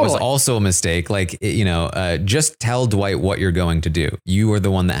 which I thought was also a mistake. Like, just tell Dwight what you're going to do. You are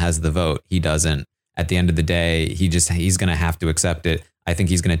the one that has the vote. He doesn't. At the end of the day, he's going to have to accept it. I think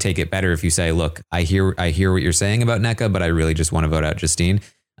he's going to take it better if you say, look, I hear what you're saying about NECA, but I really just want to vote out Justine.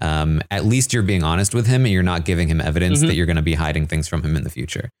 At least you're being honest with him, and you're not giving him evidence that you're going to be hiding things from him in the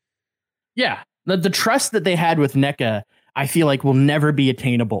future. Yeah. The trust that they had with NECA, I feel like, will never be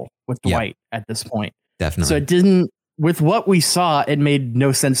attainable with Dwight at this point. Definitely. So it didn't, with what we saw, it made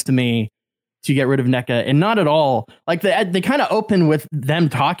no sense to me to get rid of NECA, and not at all. Like, they kind of opened with them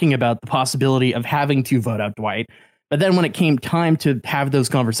talking about the possibility of having to vote out Dwight. But then when it came time to have those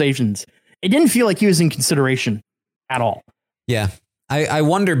conversations, it didn't feel like he was in consideration at all. Yeah. I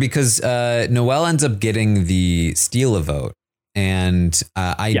wonder, because Noelle ends up getting the steal a vote. And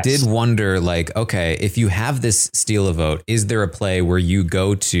I did wonder, like, okay, if you have this steal a vote, is there a play where you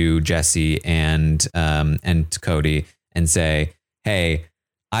go to Jesse and Cody and say, hey,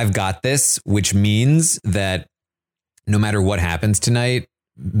 I've got this, which means that no matter what happens tonight,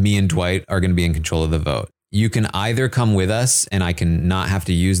 me and Dwight are going to be in control of the vote. You can either come with us and I can not have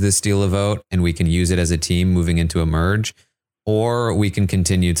to use this steal a vote and we can use it as a team moving into a merge, or we can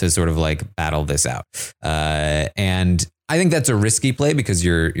continue to sort of like battle this out. And I think that's a risky play, because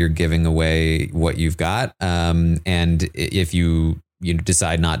you're giving away what you've got. And if you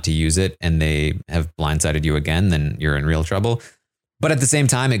decide not to use it and they have blindsided you again, then you're in real trouble. But at the same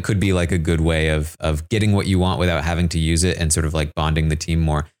time, it could be like a good way of getting what you want without having to use it and sort of like bonding the team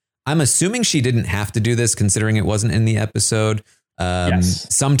more. I'm assuming she didn't have to do this considering it wasn't in the episode.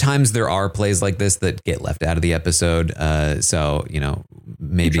 Yes. Sometimes there are plays like this that get left out of the episode. So, you know,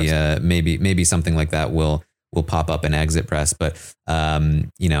 maybe something like that will pop up in Exit Press. But,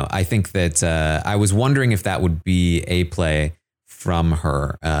 you know, I think that I was wondering if that would be a play from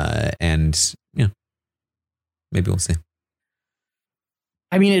her. And, you know, maybe we'll see.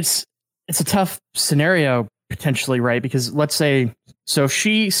 I mean, it's a tough scenario potentially, right? Because let's say, so if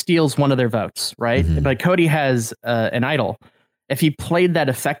she steals one of their votes, right? Mm-hmm. But Cody has an idol. If he played that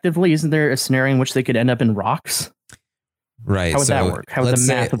effectively, isn't there a scenario in which they could end up in rocks? Right. How would that work? How would the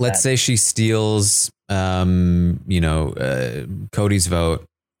math of that? Let's say she steals, you know, Cody's vote.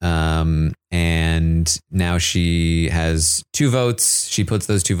 And now she has 2 votes. She puts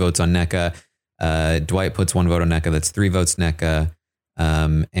those 2 votes on NECA. Dwight puts 1 vote on NECA. That's 3 votes NECA.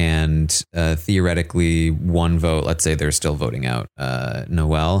 And theoretically 1 vote. Let's say they're still voting out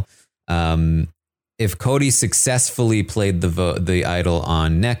Noelle. If Cody successfully played the idol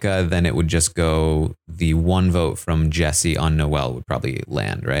on NECA, then it would just go the 1 vote from Jesse on Noelle would probably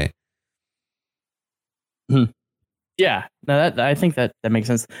land, right? Mm-hmm. Yeah, no, I think that makes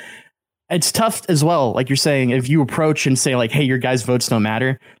sense. It's tough as well. Like you're saying, if you approach and say like, hey, your guys' votes don't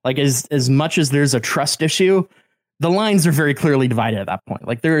matter. Like as much as there's a trust issue, the lines are very clearly divided at that point.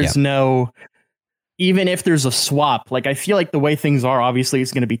 Like there is no, even if there's a swap, like I feel like the way things are, obviously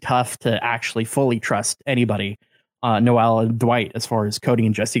it's going to be tough to actually fully trust anybody, Noelle and Dwight, as far as Cody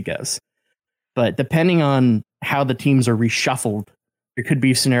and Jesse goes. But depending on how the teams are reshuffled, there could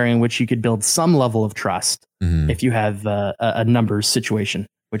be a scenario in which you could build some level of trust if you have a numbers situation,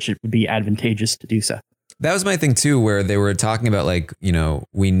 which it would be advantageous to do so. That was my thing too, where they were talking about like, you know,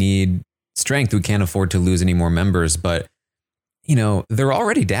 we need strength. We can't afford to lose any more members, but you know, they're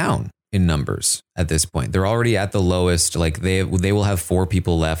already down in numbers at this point. They're already at the lowest. Like they will have 4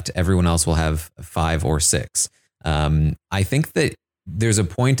 people left. Everyone else will have 5 or 6. I think that there's a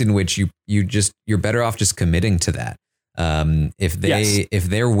point in which you're better off just committing to that. If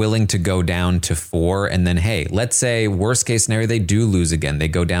they're willing to go down to 4 and then, hey, let's say worst case scenario, they do lose again. They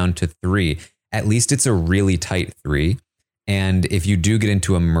go down to 3. At least it's a really tight 3. And if you do get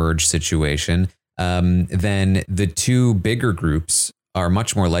into a merge situation, then the 2 bigger groups are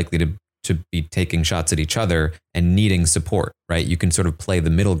much more likely to be taking shots at each other and needing support, right? You can sort of play the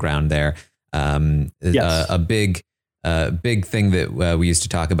middle ground there. A big thing that we used to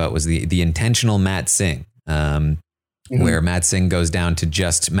talk about was the intentional Matt Singh, where Matt Singh goes down to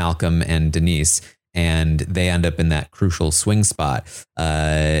just Malcolm and Denise, and they end up in that crucial swing spot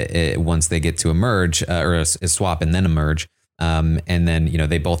once they get to a merge or a swap and then a merge. And then, you know,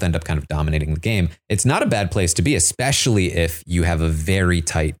 they both end up kind of dominating the game. It's not a bad place to be, especially if you have a very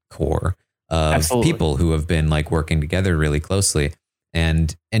tight core of people who have been like working together really closely.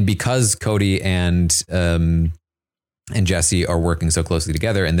 And because Cody and Jesse are working so closely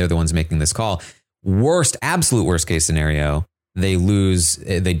together and they're the ones making this call, absolute worst case scenario, they lose,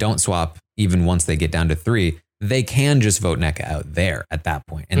 they don't swap even once they get down to 3. They can just vote NECA out there at that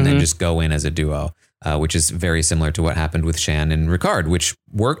point and then just go in as a duo. Which is very similar to what happened with Shan and Ricard, which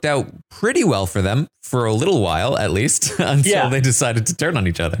worked out pretty well for them for a little while, at least, until they decided to turn on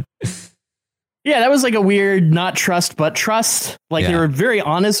each other. Yeah, that was like a weird not trust, but trust. Like they were very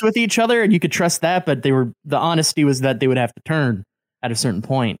honest with each other and you could trust that, but the honesty was that they would have to turn at a certain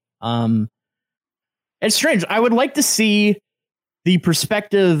point. It's strange. I would like to see the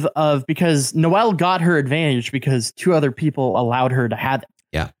perspective of, because Noelle got her advantage because 2 other people allowed her to have it.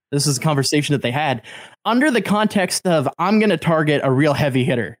 Yeah. This is a conversation that they had under the context of, I'm going to target a real heavy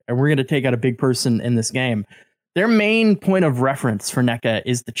hitter and we're going to take out a big person in this game. Their main point of reference for NECA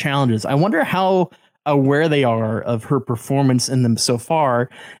is the challenges. I wonder how aware they are of her performance in them so far.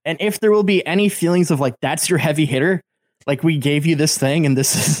 And if there will be any feelings of like, that's your heavy hitter. Like we gave you this thing and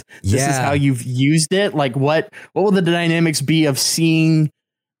this is how you've used it. Like what will the dynamics be of seeing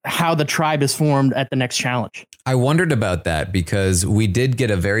how the tribe is formed at the next challenge? I wondered about that because we did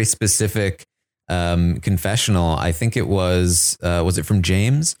get a very specific confessional. I think it was it from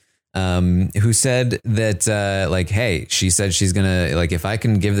James, who said that like, hey, she said she's gonna, like, if I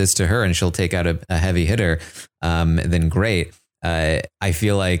can give this to her and she'll take out a heavy hitter, then great. I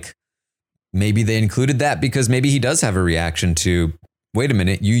feel like maybe they included that because maybe he does have a reaction to, wait a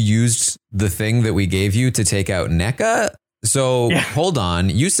minute, you used the thing that we gave you to take out NECA. So hold on,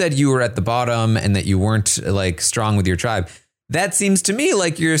 you said you were at the bottom and that you weren't like strong with your tribe. That seems to me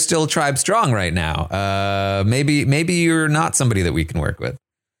like you're still tribe strong right now. Maybe you're not somebody that we can work with.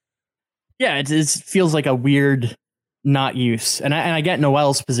 Yeah, it feels like a weird not use. And I get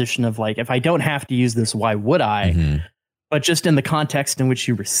Noelle's position of like, if I don't have to use this, why would I? Mm-hmm. But just in the context in which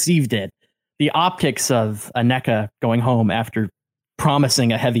you received it, the optics of a NECA going home after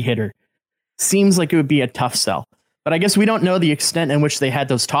promising a heavy hitter seems like it would be a tough sell. But I guess we don't know the extent in which they had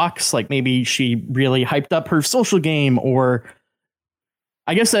those talks. Like maybe she really hyped up her social game, or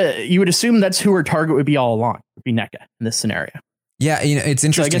I guess you would assume that's who her target would be all along, would be NECA in this scenario. Yeah, it's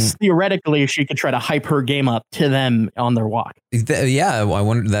interesting. So I guess theoretically she could try to hype her game up to them on their walk. Yeah, I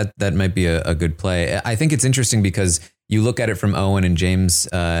wonder that might be a good play. I think it's interesting because you look at it from Owen and James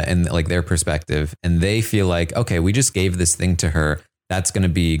and like their perspective, and they feel like, okay, we just gave this thing to her. That's going to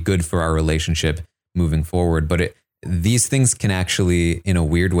be good for our relationship moving forward. But these things can actually, in a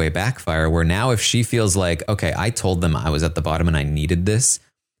weird way, backfire, where now if she feels like, okay, I told them I was at the bottom and I needed this,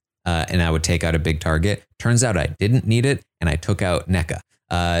 and I would take out a big target. Turns out I didn't need it, and I took out NECA.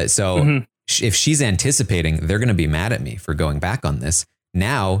 If she's anticipating they're going to be mad at me for going back on this,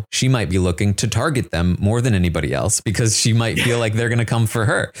 now she might be looking to target them more than anybody else because she might feel like they're going to come for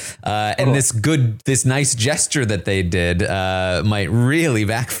her. And this nice gesture that they did might really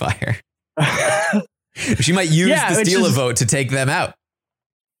backfire. She might use the steal a vote to take them out.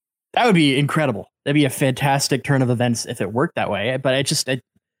 That would be incredible. That'd be a fantastic turn of events if it worked that way. But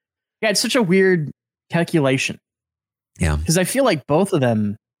it's such a weird calculation. Yeah. Because I feel like both of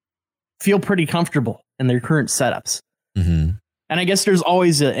them feel pretty comfortable in their current setups. Mm-hmm. And I guess there's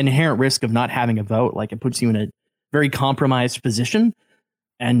always an inherent risk of not having a vote. Like it puts you in a very compromised position,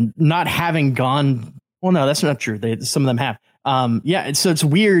 and not having gone. Well, no, that's not true. Some of them have. So it's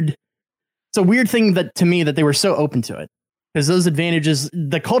weird. It's a weird thing that to me that they were so open to it, because those advantages,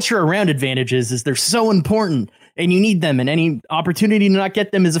 the culture around advantages is they're so important and you need them, and any opportunity to not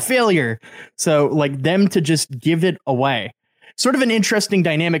get them is a failure. So like them to just give it away. Sort of an interesting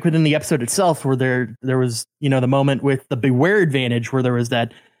dynamic within the episode itself, where there was, the moment with the beware advantage, where there was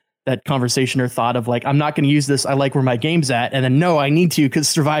that conversation or thought of like, I'm not going to use this. I like where my game's at. And then, no, I need to, because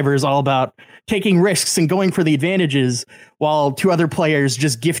Survivor is all about taking risks and going for the advantages, while two other players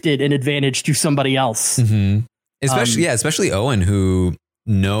just gifted an advantage to somebody else. Mm-hmm. Especially Owen, who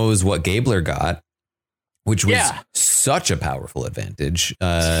knows what Gabler got, which was such a powerful advantage.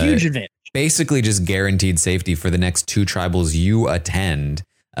 Huge advantage. Basically just guaranteed safety for the next two tribals you attend,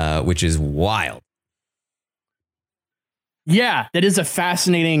 which is wild. Yeah, that is a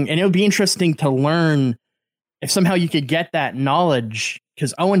fascinating, and it would be interesting to learn if somehow you could get that knowledge,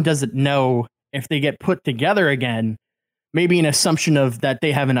 because Owen doesn't know if they get put together again, maybe an assumption of that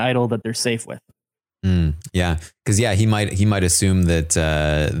they have an idol that they're safe with. Yeah, because he might assume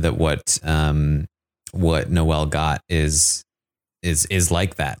that what Noelle got is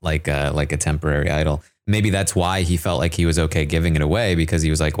like that, like a temporary idol. Maybe that's why he felt like he was okay giving it away, because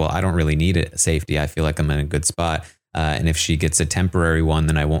he was like, well, I don't really need it safety. I feel like I'm in a good spot. And if she gets a temporary one,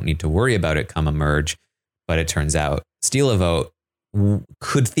 then I won't need to worry about it come a merge. But it turns out steal a vote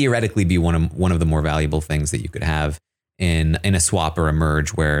could theoretically be one of the more valuable things that you could have in a swap or a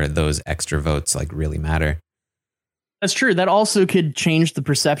merge, where those extra votes like really matter. That's true. That also could change the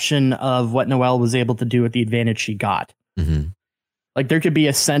perception of what Noelle was able to do with the advantage she got. Mm-hmm. Like there could be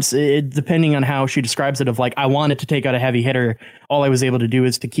a sense, depending on how she describes it, of like, I wanted to take out a heavy hitter. All I was able to do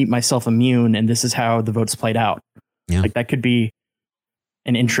is to keep myself immune. And this is how the votes played out. Yeah. Like that could be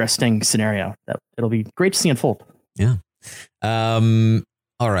an interesting scenario that it'll be great to see unfold. Yeah.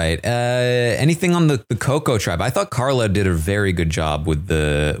 All right. Anything on the Coco tribe? I thought Carla did a very good job with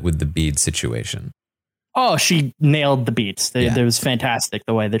the bead situation. Oh, she nailed the beats. It was fantastic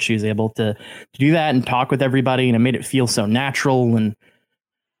the way that she was able to do that and talk with everybody, and it made it feel so natural. And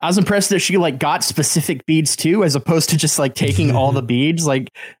I was impressed that she like got specific beads too, as opposed to just like taking all the beads. Like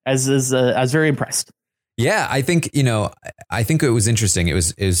I was very impressed. Yeah, I think it was interesting. It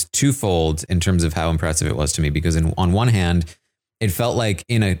was twofold in terms of how impressive it was to me, because on one hand, it felt like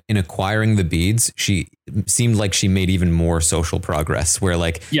in acquiring the beads, she seemed like she made even more social progress, where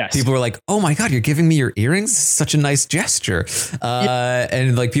like people were like, oh my God, you're giving me your earrings. Such a nice gesture.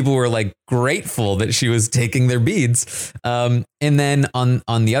 And like people were like grateful that she was taking their beads. And then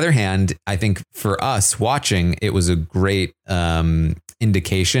on the other hand, I think for us watching, it was a great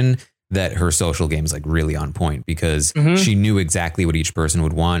indication that her social game is like really on point, because she knew exactly what each person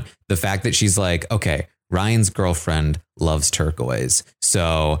would want. The fact that she's like, okay, Ryan's girlfriend loves turquoise,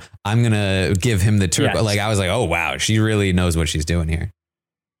 so I'm going to give him the turquoise. Yes. Like, I was like, oh, wow, she really knows what she's doing here.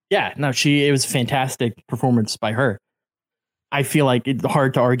 Yeah, no, it was a fantastic performance by her. I feel like it's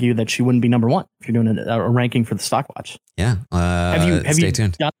hard to argue that she wouldn't be number one if you're doing a ranking for the Stockwatch. Yeah. Stay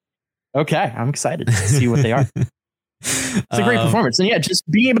tuned. Okay. I'm excited to see what they are. It's a great performance. And yeah, just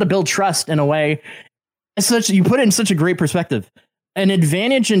being able to build trust in a way You put it in such a great perspective. An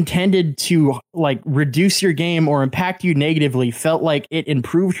advantage intended to like reduce your game or impact you negatively felt like it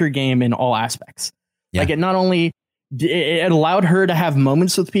improved her game in all aspects. Yeah. Like it not only it allowed her to have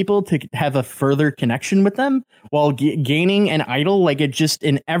moments with people, to have a further connection with them while gaining an idol. Like it just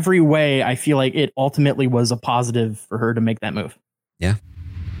in every way, I feel like it ultimately was a positive for her to make that move. Yeah,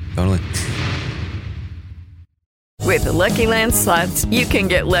 totally. With the Lucky Land Slots, you can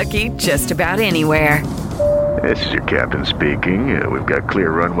get lucky just about anywhere. This is your captain speaking. We've got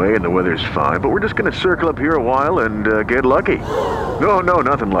clear runway and the weather's fine, but we're just going to circle up here a while and get lucky. No,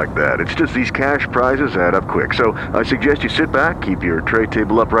 nothing like that. It's just these cash prizes add up quick. So I suggest you sit back, keep your tray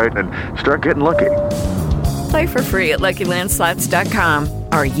table upright, and start getting lucky. Play for free at LuckyLandSlots.com.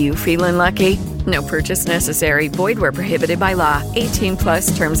 Are you feeling lucky? No purchase necessary. Void where prohibited by law.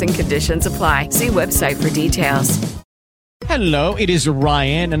 18+ terms and conditions apply. See website for details. Hello, it is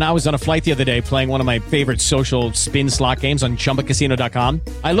Ryan, and I was on a flight the other day playing one of my favorite social spin slot games on ChumbaCasino.com.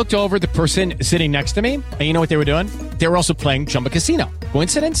 I looked over at the person sitting next to me, and you know what they were doing? They were also playing Chumba Casino.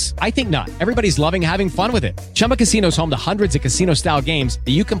 Coincidence? I think not. Everybody's loving having fun with it. Chumba Casino is home to hundreds of casino-style games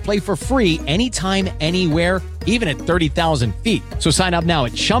that you can play for free anytime, anywhere, even at 30,000 feet. So sign up now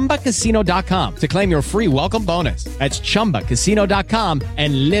at ChumbaCasino.com to claim your free welcome bonus. That's ChumbaCasino.com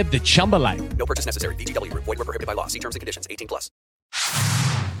and live the Chumba life. No purchase necessary. VGW. Void where prohibited by law. See terms and conditions. 18+.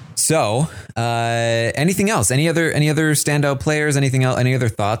 So, anything else? Any other standout players? Anything else? Any other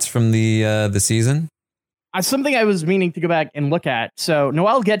thoughts from the season? Something I was meaning to go back and look at. So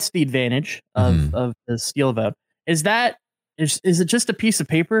Noelle gets the advantage of the steal vote. Is it just a piece of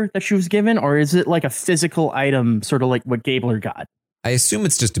paper that she was given, or is it like a physical item, sort of like what Gabler got? I assume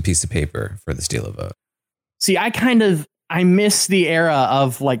it's just a piece of paper for the steal a vote. See, I miss the era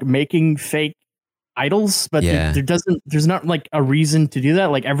of like making fake idols, but there's not like a reason to do that.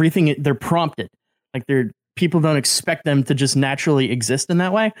 Like everything, they're prompted. Like people don't expect them to just naturally exist in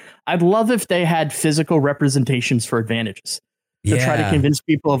that way. I'd love if they had physical representations for advantages to try to convince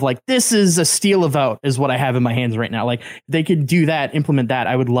people of like, this is a steal a vote is what I have in my hands right now. Like they could do that, implement that.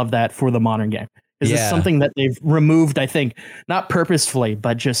 I would love that for the modern game. It's something that they've removed, I think, not purposefully,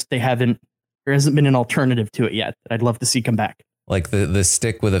 but just there hasn't been an alternative to it yet that I'd love to see come back. Like the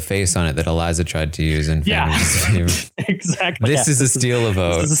stick with a face on it that Eliza tried to use in exactly. This is a steal a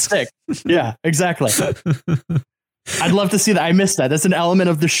vote. This is a stick. Yeah, exactly. I'd love to see that. I missed that. That's an element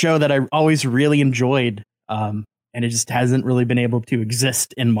of the show that I always really enjoyed. And it just hasn't really been able to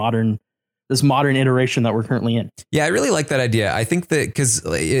exist in this modern iteration that we're currently in. Yeah, I really like that idea. I think that because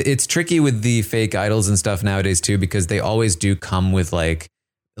it's tricky with the fake idols and stuff nowadays too, because they always do come with like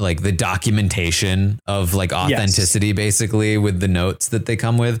the documentation of like authenticity, basically with the notes that they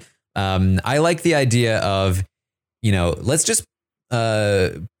come with. I like the idea of, let's just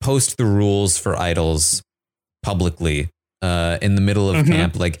post the rules for idols publicly in the middle of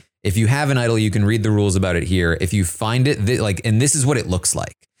camp. Like if you have an idol, you can read the rules about it here. If you find it, and this is what it looks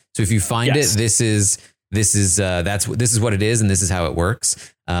like. So if you find it, this is what it is, and this is how it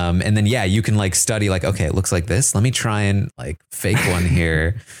works. And then you can like study like, okay, it looks like this. Let me try and like fake one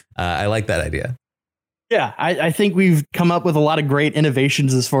here. I like that idea. Yeah, I think we've come up with a lot of great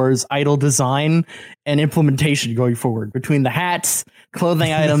innovations as far as idol design and implementation going forward. Between the hats,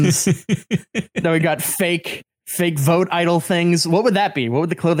 clothing items, then we got fake vote idol things. What would that be? What would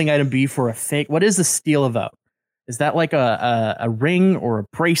the clothing item be for a fake? What is the steal a vote? Is that like a ring or a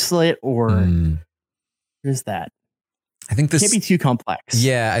bracelet or what is that? I think this can't be too complex.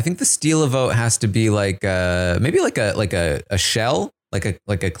 Yeah, I think the steal a vote has to be like maybe like a shell, like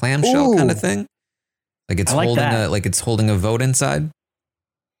a clamshell kind of thing. Like it's holding a vote inside.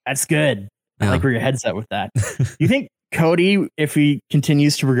 That's good. I like where your head's at with that. You think Cody, if he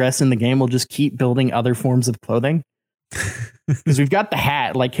continues to progress in the game, will just keep building other forms of clothing? Because we've got the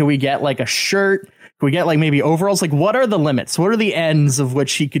hat. Like, can we get like a shirt? Can we get like maybe overalls? Like, what are the limits? What are the ends of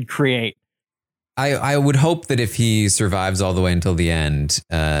which he could create? I would hope that if he survives all the way until the end,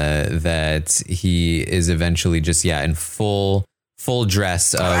 that he is eventually just in full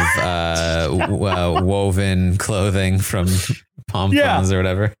dress of woven clothing from pom-poms or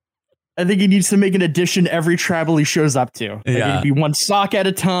whatever. I think he needs to make an addition every tribal he shows up to. Like it'd be one sock at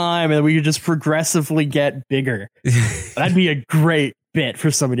a time, and we could just progressively get bigger. That'd be a great bit for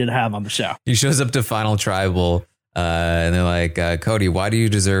somebody to have on the show. He shows up to Final Tribal, and they're like, Cody, why do you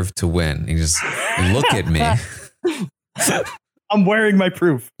deserve to win? He just look at me. I'm wearing my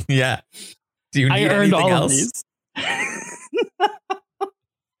proof. Yeah. Do you need anything else?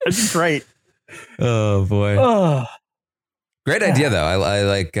 That's great. Oh boy. Great idea though.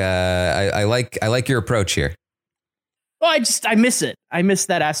 I like your approach here. Well, I miss it. I miss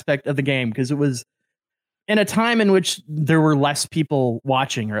that aspect of the game because it was in a time in which there were less people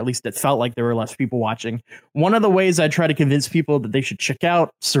watching, or at least it felt like there were less people watching, one of the ways I try to convince people that they should check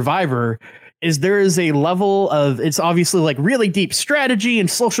out Survivor is there is a level of, it's obviously like really deep strategy and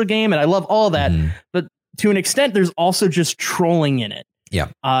social game, and I love all that, but to an extent, there's also just trolling in it. Yeah.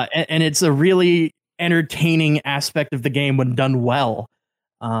 And it's a really entertaining aspect of the game when done well,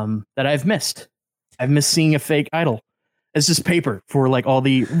 that I've missed. I've missed seeing a fake idol. It's just paper for like all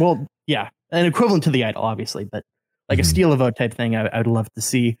the, well, yeah, an equivalent to the idol, obviously, but like a steal a vote type thing. I'd love to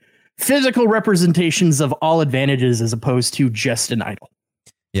see physical representations of all advantages as opposed to just an idol.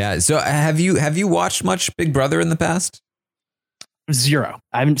 Yeah. So have you watched much Big Brother in the past? Zero.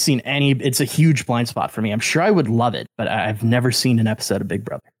 I haven't seen any. It's a huge blind spot for me. I'm sure I would love it, but I've never seen an episode of Big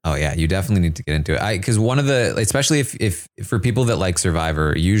Brother. Oh yeah, you definitely need to get into it. Because one of the, especially if for people that like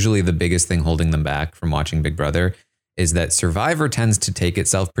Survivor, usually the biggest thing holding them back from watching Big Brother is that Survivor tends to take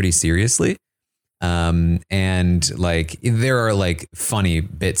itself pretty seriously. And like there are like funny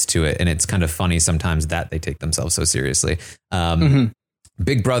bits to it, and it's kind of funny sometimes that they take themselves so seriously.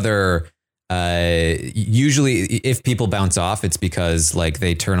 Big Brother, usually if people bounce off, it's because like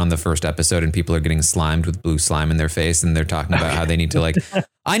they turn on the first episode and people are getting slimed with blue slime in their face, and they're talking about how they need to like,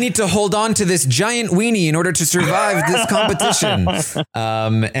 I need to hold on to this giant weenie in order to survive this competition.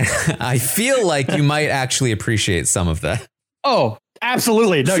 And I feel like you might actually appreciate some of that. Oh,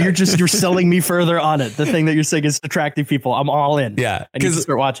 absolutely. No, you're selling me further on it. The thing that you're saying is attracting people. I'm all in. Yeah. I need to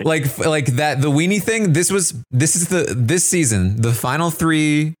start watching. Like that, the weenie thing, this season, the final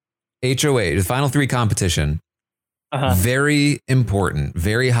 3 HOA, the final 3 competition, very important,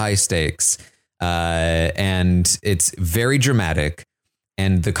 very high stakes. And it's very dramatic.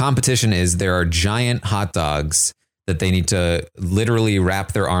 And the competition is there are giant hot dogs that they need to literally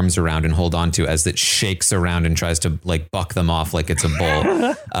wrap their arms around and hold on to as it shakes around and tries to like buck them off like it's a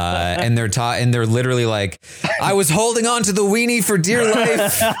bull. And they're literally like, I was holding on to the weenie for dear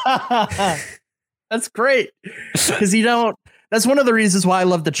life. That's great. Because that's one of the reasons why I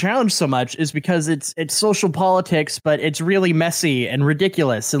love the challenge so much, is because it's social politics, but it's really messy and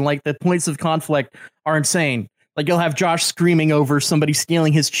ridiculous. And like the points of conflict are insane. Like you'll have Josh screaming over somebody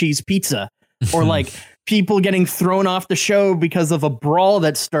stealing his cheese pizza, or like people getting thrown off the show because of a brawl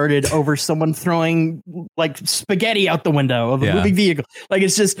that started over someone throwing like spaghetti out the window of a moving vehicle. Like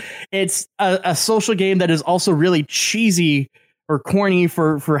it's a social game that is also really cheesy or corny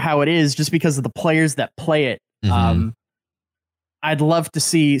for how it is, just because of the players that play it. I'd love to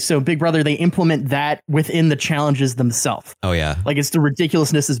see. So Big Brother, they implement that within the challenges themselves. Oh yeah. Like it's the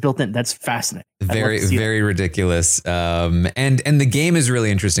ridiculousness is built in. That's fascinating. Very ridiculous. And the game is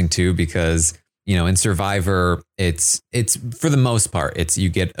really interesting too, because, you know, in Survivor, it's for the most part, it's you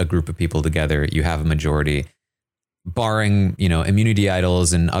get a group of people together, you have a majority, barring, you know, immunity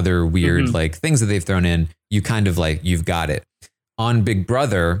idols and other weird like things that they've thrown in, you kind of like, you've got it. On Big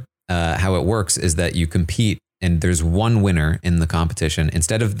Brother, how it works is that you compete and there's one winner in the competition.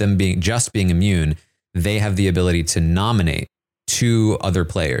 Instead of them being immune, they have the ability to nominate 2 other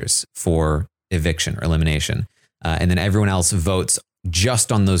players for eviction or elimination. And then everyone else votes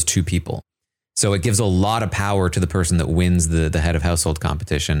just on those 2 people. So it gives a lot of power to the person that wins the head of household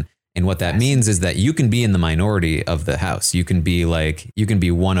competition. And what that means is that you can be in the minority of the house. You can be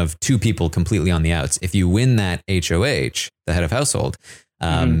one of 2 people completely on the outs. If you win that HOH, the head of household,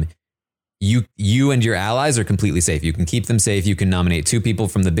 you and your allies are completely safe. You can keep them safe. You can nominate 2 people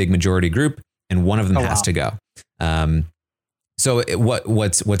from the big majority group, and one of them has to go. So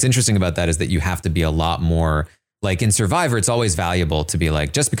what's interesting about that is that you have to be a lot more like in Survivor. It's always valuable to be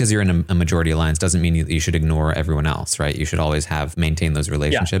like, just because you're in a majority alliance doesn't mean you should ignore everyone else, right? You should always maintain those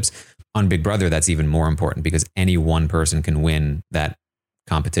relationships. Yeah. On Big Brother, that's even more important because any one person can win that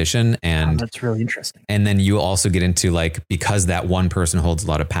competition. And that's really interesting. And then you also get into like, because that one person holds a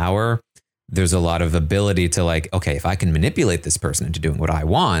lot of power, there's a lot of ability to like, okay, if I can manipulate this person into doing what I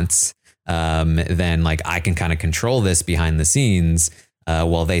want, then like I can kind of control this behind the scenes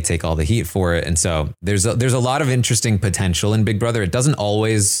while they take all the heat for it. And so there's a lot of interesting potential in Big Brother. It doesn't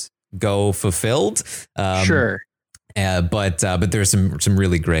always go fulfilled. Sure. But there's some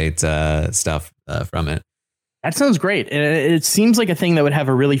really great stuff from it. That sounds great. It seems like a thing that would have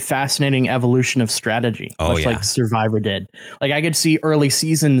a really fascinating evolution of strategy, much like Survivor did. Like I could see early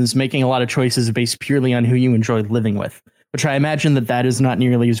seasons making a lot of choices based purely on who you enjoyed living with, which I imagine that is not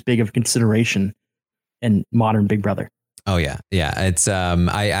nearly as big of a consideration in modern Big Brother. Oh yeah. Yeah. It's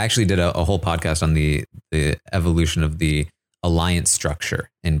I actually did a whole podcast on the evolution of the alliance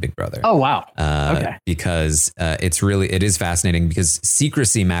structure in Big Brother. Oh, wow. Okay. Because it is fascinating because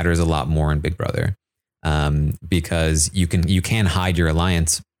secrecy matters a lot more in Big Brother. Because you can hide your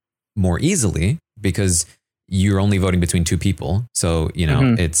alliance more easily because you're only voting between two people. So, you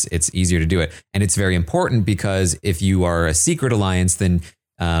know, it's easier to do it. And it's very important because if you are a secret alliance, then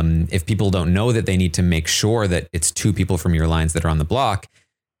if people don't know that they need to make sure that it's two people from your alliance that are on the block,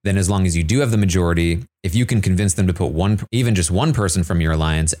 then as long as you do have the majority, if you can convince them to put even just one person from your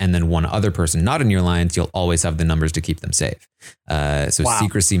alliance and then one other person not in your alliance, you'll always have the numbers to keep them safe. So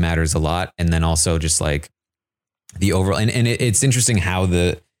secrecy matters a lot. And then also just like the overall, and it's interesting how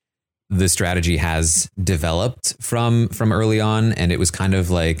the strategy has developed from early on. And it was kind of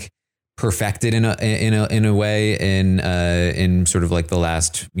like perfected in a way in sort of like the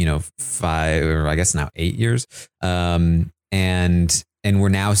last, 5 or I guess now 8 years. And we're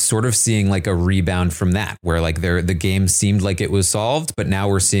now sort of seeing like a rebound from that, where like the game seemed like it was solved, but now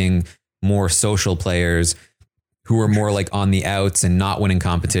we're seeing more social players who are more like on the outs and not winning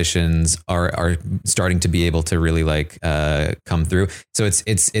competitions are starting to be able to really like come through. So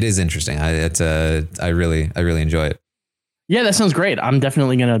it is interesting. I really enjoy it. Yeah, that sounds great. I'm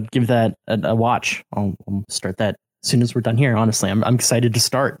definitely gonna give that a watch. I'll start that as soon as we're done here. Honestly, I'm excited to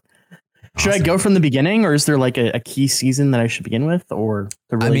start. Should I go from the beginning, or is there like a key season that I should begin with, or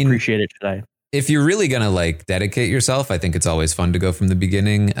to really appreciate it? Should I? If you're really gonna like dedicate yourself, I think it's always fun to go from the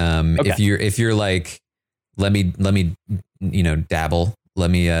beginning. Okay. If you're like, let me dabble.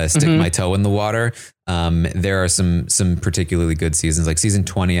 Let me stick my toe in the water. There are some particularly good seasons. Like season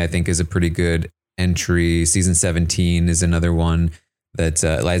 20, I think is a pretty good entry. Season 17 is another one that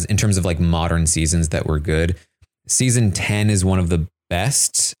in terms of like modern seasons that were good. Season 10 is one of the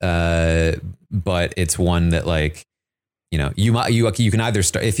best, but it's one that like, you can either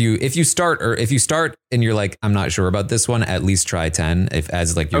start if you start and you're like, I'm not sure about this one, at least try 10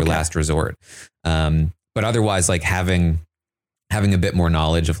 as like your last resort. But otherwise, like having a bit more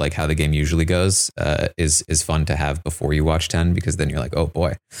knowledge of like how the game usually goes is fun to have before you watch 10, because then you're like, oh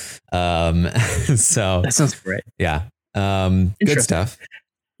boy. So that sounds great. Yeah. Good stuff.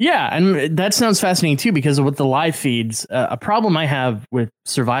 Yeah, and that sounds fascinating too, because with the live feeds, a problem I have with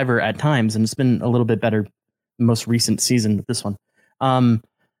Survivor at times, and it's been a little bit better most recent season with this one,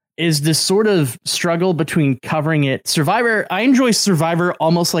 is this sort of struggle between covering it. Survivor, I enjoy Survivor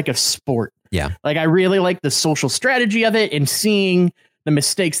almost like a sport. Yeah. Like I really like the social strategy of it and seeing the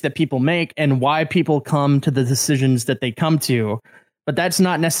mistakes that people make and why people come to the decisions that they come to. But that's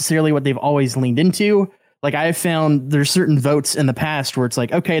not necessarily what they've always leaned into. Like I have found there's certain votes in the past where it's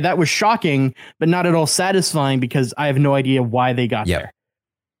like, okay, that was shocking, but not at all satisfying because I have no idea why they got there.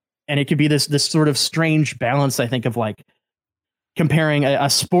 And it could be this sort of strange balance, I think, of like comparing a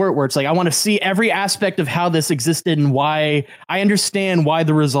sport where it's like, I want to see every aspect of how this existed and why I understand why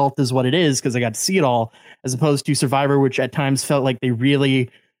the result is what it is, because I got to see it all, as opposed to Survivor, which at times felt like they really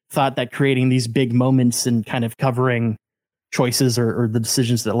thought that creating these big moments and kind of covering choices or the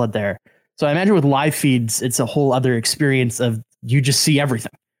decisions that led there. So I imagine with live feeds, it's a whole other experience of you just see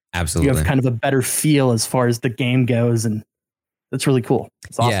everything. Absolutely. You have kind of a better feel as far as the game goes. And that's really cool.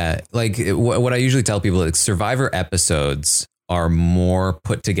 It's awesome. Yeah. Like what I usually tell people is Survivor episodes are more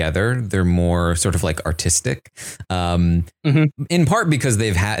put together. They're more sort of like artistic, in part because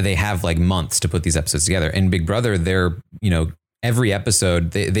they have like months to put these episodes together. In Big Brother, they're, every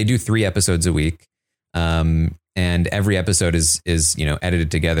episode, they do 3 episodes a week. And every episode is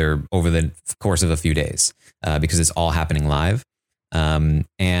edited together over the course of a few days because it's all happening live.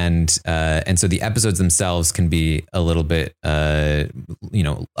 And so the episodes themselves can be a little bit, of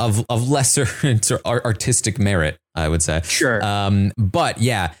lesser artistic merit, I would say. Sure. But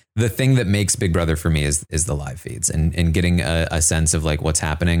yeah, the thing that makes Big Brother for me is the live feeds and getting a sense of like what's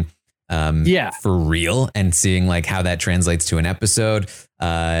happening. For real, and seeing like how that translates to an episode.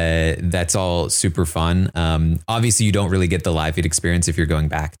 That's all super fun. Obviously you don't really get the live feed experience if you're going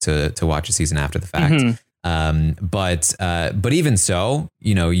back to watch a season after the fact. But even so,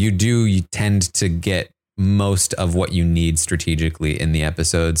 you tend to get most of what you need strategically in the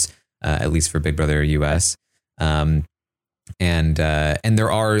episodes, at least for Big Brother US. And there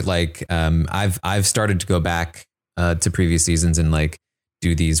are like, I've started to go back to previous seasons and like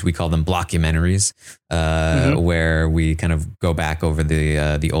do these, we call them blockumentaries, where we kind of go back over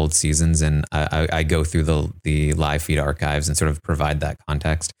the old seasons, and I go through the live feed archives and sort of provide that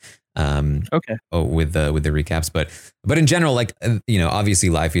context. With the recaps, but in general, like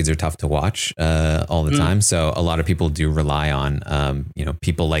obviously live feeds are tough to watch all the time, so a lot of people do rely on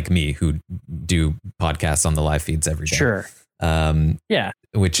people like me who do podcasts on the live feeds every day. Sure.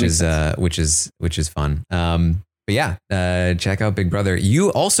 Which is fun. But yeah, check out Big Brother. You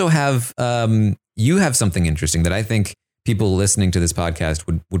also have something interesting that I think people listening to this podcast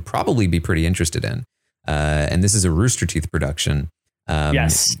would probably be pretty interested in. And this is a Rooster Teeth production.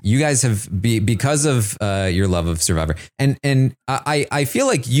 Yes, you guys have because of your love of Survivor, and I feel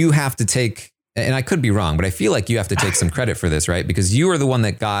like you have to take, and I could be wrong, but I feel like you have to take some credit for this, right? Because you are the one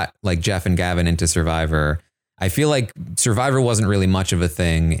that got like Jeff and Gavin into Survivor. I feel like Survivor wasn't really much of a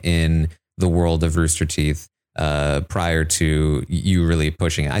thing in the world of Rooster Teeth prior to you really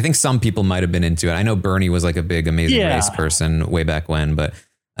pushing it. I think some people might have been into it. I know Bernie was like a big Amazing Race person way back when, but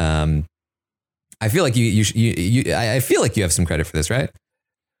I feel like I feel like you have some credit for this, right?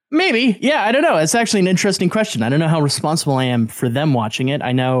 Maybe. Yeah, I don't know. It's actually an interesting question. I don't know how responsible I am for them watching it.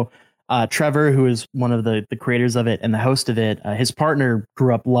 I know Trevor, who is one of the creators of it and the host of it, his partner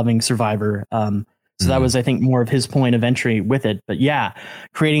grew up loving Survivor. So that was, I think, more of his point of entry with it. But yeah,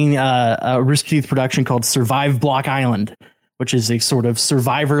 creating a Rooster Teeth production called Survive Block Island, which is a sort of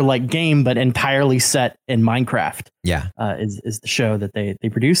Survivor-like game, but entirely set in Minecraft. Yeah, is the show that they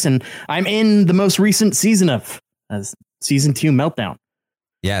produce. And I'm in the most recent season of season 2 Meltdown.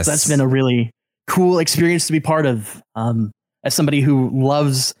 Yes. So that's been a really cool experience to be part of. As somebody who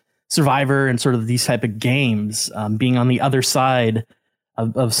loves Survivor and sort of these type of games, being on the other side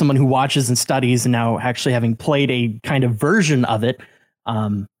of someone who watches and studies and now actually having played a kind of version of it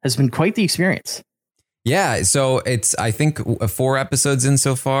has been quite the experience. Yeah. So it's, I think 4 episodes in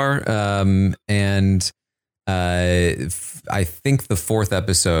so far. And I think the 4th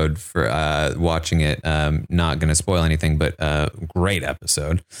episode for watching it, not going to spoil anything, but great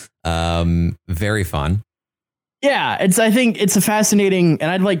episode. Very fun. Yeah, I think it's a fascinating,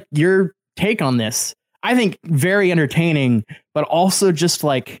 and I'd like your take on this. I think very entertaining, but also just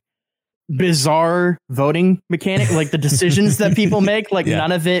like bizarre voting mechanic, like the decisions that people make, like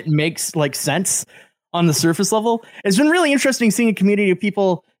none of it makes like sense on the surface level. It's been really interesting seeing a community of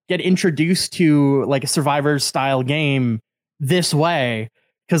people get introduced to like a Survivor style game this way,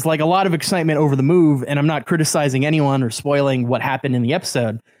 because like a lot of excitement over the move, and I'm not criticizing anyone or spoiling what happened in the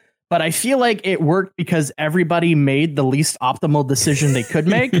episode, but I feel like it worked because everybody made the least optimal decision they could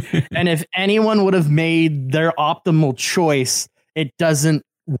make. And if anyone would have made their optimal choice, it doesn't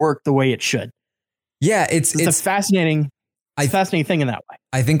work the way it should. Yeah, it's a fascinating thing in that way.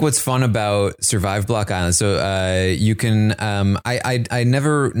 I think what's fun about Survive Block Island, so you can, I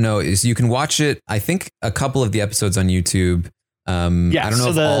never know, is you can watch it, I think a couple of the episodes on YouTube. I don't know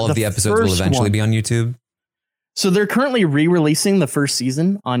if all of the episodes will eventually be on YouTube. So they're currently re-releasing the first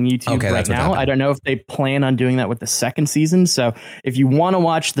season on YouTube right now. I don't know if they plan on doing that with the second season. So if you want to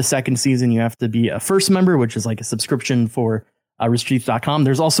watch the second season, you have to be a first member, which is like a subscription for roosterteeth.com.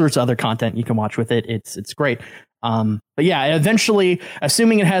 There's all sorts of other content you can watch with it. It's great. But yeah, eventually,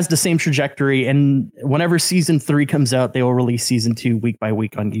 assuming it has the same trajectory, and whenever season 3 comes out, they will release season 2 week by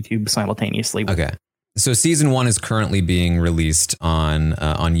week on YouTube simultaneously. Okay. So season 1 is currently being released on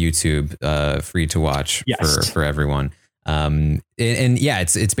YouTube, free to watch for everyone. And yeah,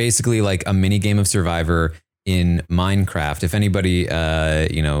 it's basically like a mini game of Survivor in Minecraft. If anybody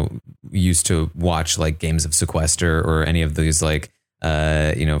used to watch like games of Sequester or any of these like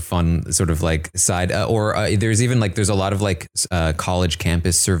fun sort of like side there's even like there's a lot of like college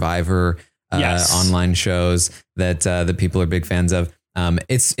campus Survivor online shows that people are big fans of.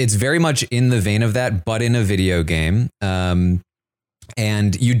 It's very much in the vein of that, but in a video game.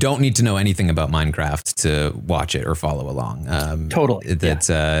 And you don't need to know anything about Minecraft to watch it or follow along. Totally.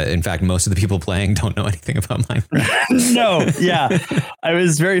 In fact, most of the people playing don't know anything about Minecraft. No. Yeah. I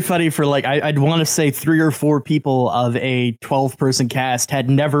was very funny for like, I'd want to say 3 or 4 people of a 12-person cast had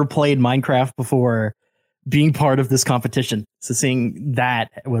never played Minecraft before being part of this competition. So seeing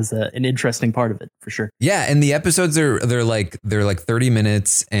that was an interesting part of it for sure. Yeah. And the episodes they're like 30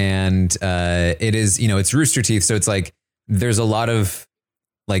 minutes and it is, it's Rooster Teeth. So it's like, there's a lot of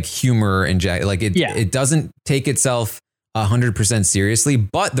like humor and it doesn't take itself 100% seriously,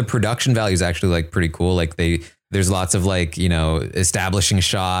 but the production value is actually like pretty cool. Like there's lots of like, establishing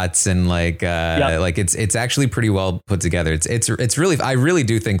shots and like it's actually pretty well put together. It's really, I really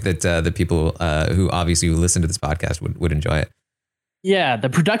do think that the people who obviously listen to this podcast would enjoy it. Yeah. The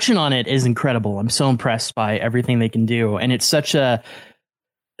production on it is incredible. I'm so impressed by everything they can do. And it's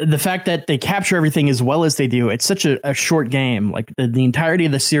the fact that they capture everything as well as they do, it's such a short game. Like the entirety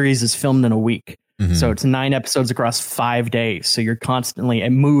of the series is filmed in a week. Mm-hmm. So it's 9 episodes across 5 days. So you're constantly, it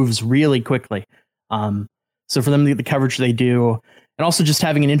moves really quickly. So for them, the coverage they do, and also just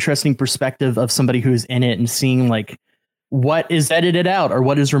having an interesting perspective of somebody who's in it and seeing like what is edited out or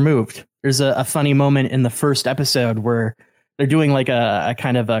what is removed. There's a funny moment in the first episode where they're doing like a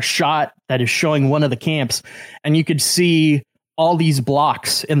kind of a shot that is showing one of the camps, and you could see all these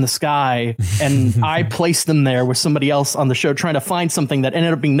blocks in the sky, and I placed them there with somebody else on the show trying to find something that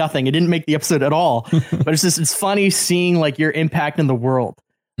ended up being nothing. It didn't make the episode at all, but it's funny seeing like your impact in the world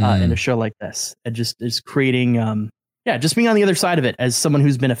in a show like this. It just is creating, just being on the other side of it as someone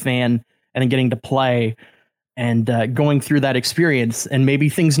who's been a fan and then getting to play and going through that experience, and maybe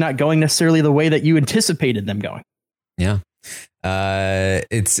things not going necessarily the way that you anticipated them going. Yeah.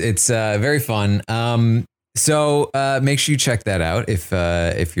 It's very fun. So make sure you check that out if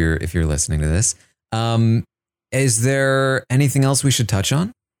you're listening to this. Is there anything else we should touch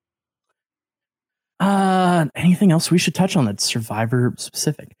on? Anything else we should touch on that's Survivor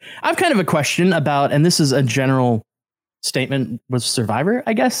specific? I've kind of a question about, and this is a general statement with Survivor,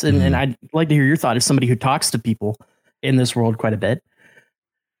 I guess, and I'd like to hear your thought as somebody who talks to people in this world quite a bit.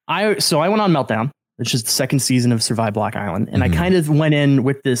 I went on Meltdown, which is the second season of Survive Block Island. And I kind of went in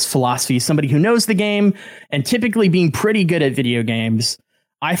with this philosophy, somebody who knows the game and typically being pretty good at video games.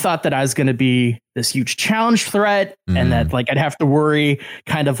 I thought that I was going to be this huge challenge threat and that like I'd have to worry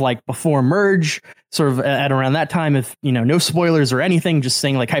kind of like before merge, sort of at around that time, if, you know, no spoilers or anything, just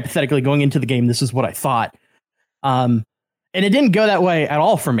saying like hypothetically going into the game, this is what I thought. And it didn't go that way at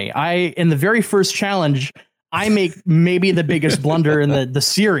all for me. In the very first challenge, I make maybe the biggest blunder in the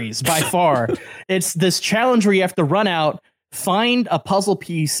series by far. It's this challenge where you have to run out, find a puzzle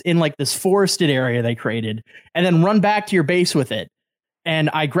piece in like this forested area they created, and then run back to your base with it. And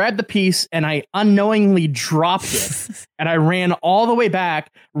I grabbed the piece and I unknowingly dropped it. And I ran all the way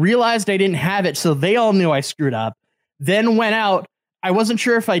back, realized I didn't have it, so they all knew I screwed up. Then went out. I wasn't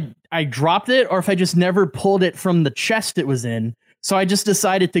sure if I dropped it or if I just never pulled it from the chest it was in. So I just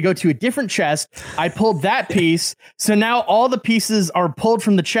decided to go to a different chest. I pulled that piece. So now all the pieces are pulled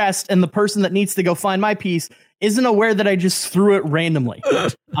from the chest, and the person that needs to go find my piece isn't aware that I just threw it randomly.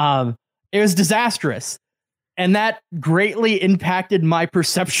 It was disastrous. And that greatly impacted my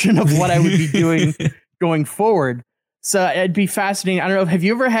perception of what I would be doing going forward. So it'd be fascinating. I don't know. Have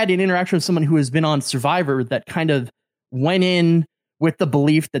you ever had an interaction with someone who has been on Survivor that kind of went in with the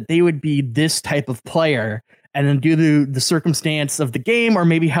belief that they would be this type of player, and then due to the circumstance of the game or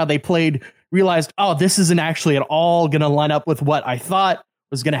maybe how they played, realized, oh, this isn't actually at all going to line up with what I thought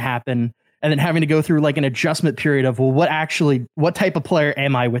was going to happen. And then having to go through like an adjustment period of, well, what type of player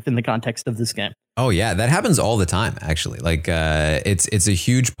am I within the context of this game? Oh yeah, that happens all the time, actually. Like it's a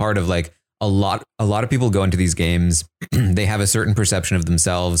huge part of like a lot of people go into these games. They have a certain perception of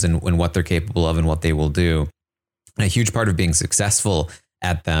themselves and what they're capable of and what they will do. And a huge part of being successful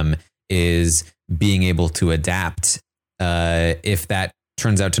at them is being able to adapt if that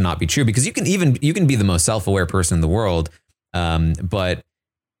turns out to not be true, because you can be the most self-aware person in the world, but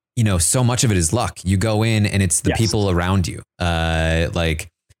you know, so much of it is luck. You go in and it's the people around you. Like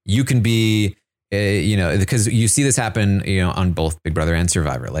you can be, you know, because you see this happen, you know, on both Big Brother and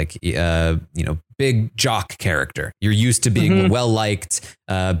Survivor, like, you know, big jock character. You're used to being well-liked,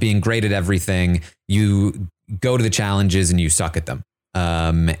 being great at everything. You go to the challenges and you suck at them.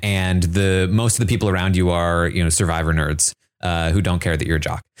 And most of the people around you are, you know, Survivor nerds, who don't care that you're a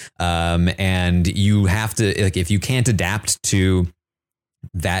jock. And you have to, like, if you can't adapt to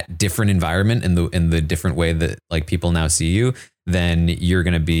that different environment in the different way that like people now see you, then you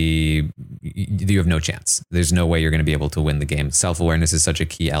have no chance. There's no way you're going to be able to win the game. Self-awareness is such a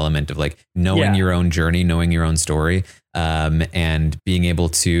key element of like knowing your own journey, knowing your own story, and being able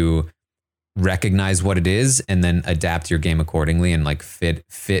to recognize what it is and then adapt your game accordingly and like fit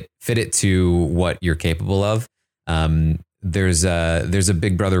it to what you're capable of. There's a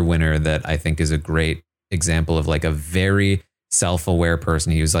Big Brother winner that I think is a great example of like a very self-aware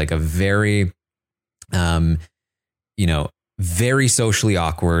person. He was like a very, you know, very socially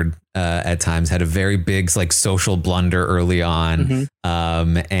awkward at times, had a very big like social blunder early on,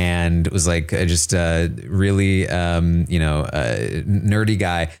 and was like just really, you know, nerdy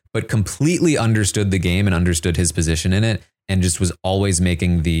guy, but completely understood the game and understood his position in it, and just was always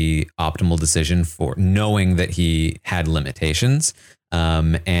making the optimal decision for knowing that he had limitations.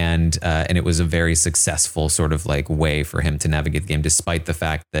 And it was a very successful sort of like way for him to navigate the game, despite the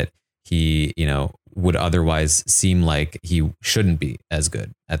fact that he, you know, would otherwise seem like he shouldn't be as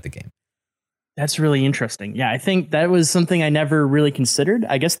good at the game. That's really interesting. Yeah, I think that was something I never really considered.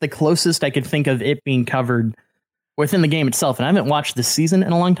 I guess the closest I could think of it being covered within the game itself, and I haven't watched this season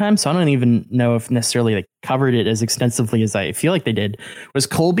in a long time, so I don't even know if necessarily they covered it as extensively as I feel like they did, was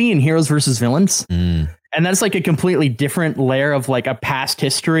Colby in Heroes versus Villains. And that's like a completely different layer of like a past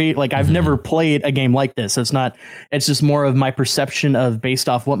history. Like I've never played a game like this. So it's just more of my perception of based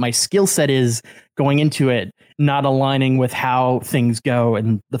off what my skill set is going into it, not aligning with how things go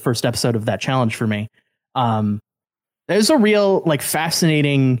in the first episode of that challenge for me. there's a real like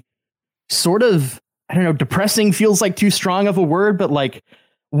fascinating sort of, I don't know, depressing feels like too strong of a word, but like,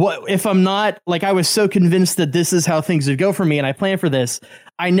 what if I'm not like, I was so convinced that this is how things would go for me and I planned for this.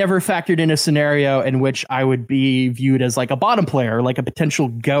 I never factored in a scenario in which I would be viewed as like a bottom player, like a potential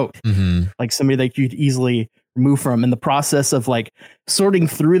GOAT, like somebody that you'd easily remove from. In the process of like sorting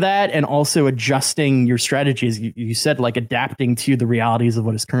through that and also adjusting your strategies, you said like adapting to the realities of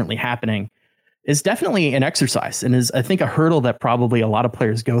what is currently happening is definitely an exercise and is, I think, a hurdle that probably a lot of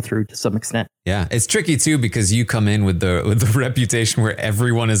players go through to some extent. Yeah, it's tricky too because you come in with the reputation where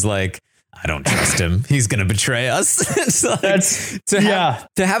everyone is like, I don't trust him. He's going to betray us. It's like,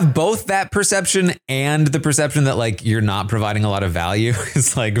 to have both that perception and the perception that like you're not providing a lot of value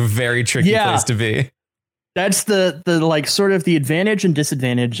is like a very tricky place to be. That's the like sort of the advantage and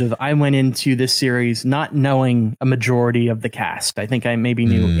disadvantage of I went into this series not knowing a majority of the cast. I think I maybe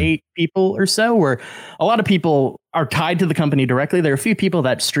knew 8 people or so, where a lot of people are tied to the company directly. There are a few people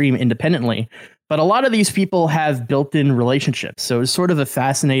that stream independently, but a lot of these people have built-in relationships. So it's sort of a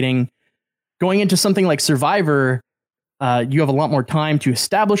fascinating going into something like Survivor. You have a lot more time to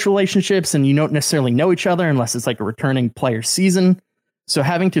establish relationships and you don't necessarily know each other unless it's like a returning player season. So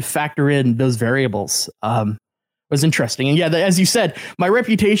having to factor in those variables was interesting. And yeah, as you said, my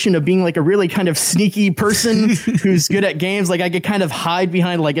reputation of being like a really kind of sneaky person who's good at games, like I could kind of hide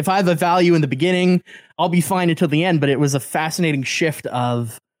behind, like if I have a value in the beginning, I'll be fine until the end. But it was a fascinating shift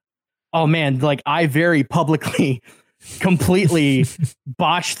of, oh man, like I very publicly, completely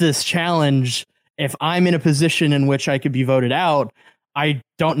botched this challenge. If I'm in a position in which I could be voted out, I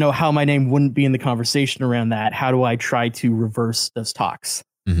don't know how my name wouldn't be in the conversation around that. How do I try to reverse those talks?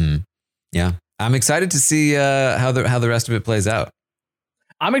 Yeah, I'm excited to see how the rest of it plays out.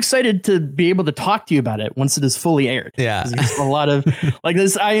 I'm excited to be able to talk to you about it once it is fully aired. Yeah, there's a lot of like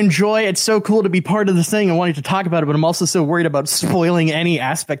this. I enjoy. It's so cool to be part of this thing and wanting to talk about it, but I'm also so worried about spoiling any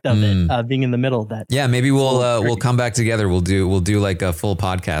aspect of it, being in the middle of that. Yeah, maybe we'll come back together. We'll do like a full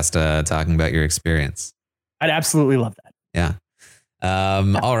podcast talking about your experience. I'd absolutely love that. Yeah.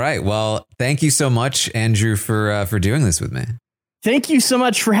 All right. Well, thank you so much, Andrew, for doing this with me. Thank you so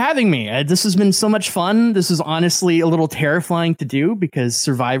much for having me. This has been so much fun. This is honestly a little terrifying to do because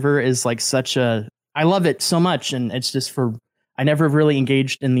Survivor is like I love it so much. And it's just I never really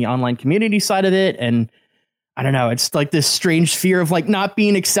engaged in the online community side of it. And I don't know, it's like this strange fear of like not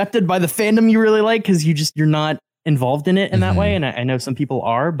being accepted by the fandom you really like because you're not involved in it in that way. And I know some people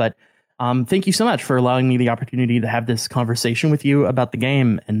are, but thank you so much for allowing me the opportunity to have this conversation with you about the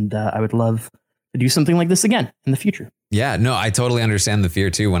game. And I would love to do something like this again in the future. Yeah, no, I totally understand the fear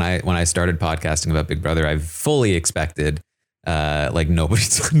too. When I started podcasting about Big Brother, I fully expected like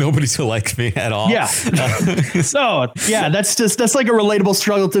nobody to like me at all. Yeah. So yeah, that's like a relatable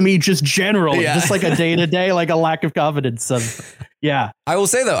struggle to me, just generally, just like a day to day, like a lack of confidence of. Yeah, I will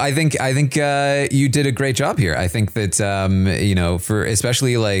say though, I think you did a great job here. I think that for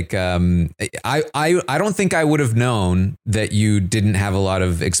especially like I don't think I would have known that you didn't have a lot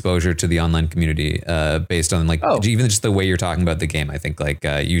of exposure to the online community based on like even just the way you're talking about the game. I think like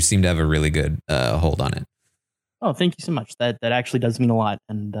you seem to have a really good hold on it. Oh, thank you so much. That actually does mean a lot,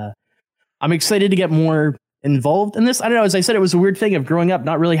 and I'm excited to get more involved in this. I don't know. As I said, it was a weird thing of growing up,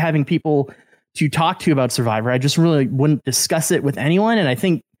 not really having people to talk to about Survivor. I just really wouldn't discuss it with anyone. And I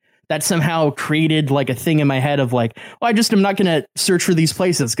think that somehow created like a thing in my head of like, well, I'm not going to search for these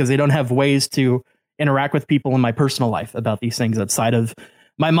places because they don't have ways to interact with people in my personal life about these things outside of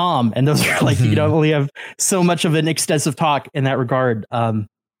my mom. And those are like, you don't really have so much of an extensive talk in that regard.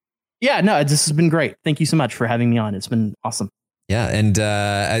 Yeah, no, this has been great. Thank you so much for having me on. It's been awesome. Yeah, and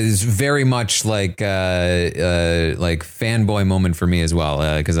it's very much like fanboy moment for me as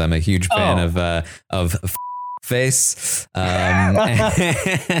well because I'm a huge fan of Face. And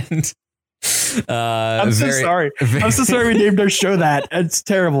I'm so sorry. I'm so sorry we named our show that. It's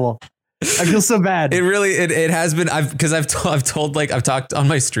terrible. I feel so bad. It really it has been. I've talked on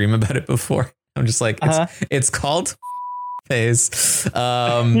my stream about it before. I'm just like it's called. Face.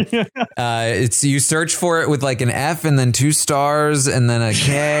 It's you search for it with like an F and then 2 stars and then a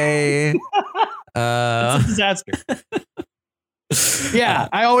K. It's a disaster. Yeah,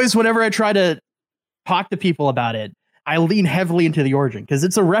 I always, whenever I try to talk to people about it, I lean heavily into the origin because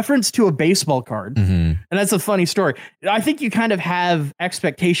it's a reference to a baseball card, and that's a funny story. I think you kind of have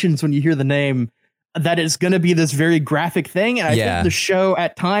expectations when you hear the name that it's going to be this very graphic thing, and I think the show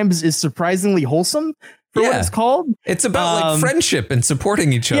at times is surprisingly wholesome. For what it's called. It's about like friendship and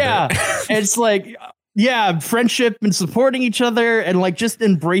supporting each other. Yeah. It's like, friendship and supporting each other and like just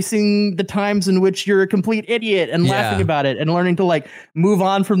embracing the times in which you're a complete idiot and laughing about it and learning to like move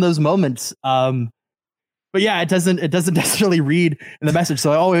on from those moments. But yeah, it doesn't necessarily read in the message.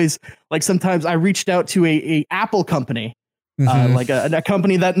 So I always, like, sometimes I reached out to a Apple company, like a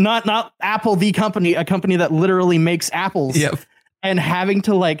company that not Apple, the company, a company that literally makes apples. Yep. And having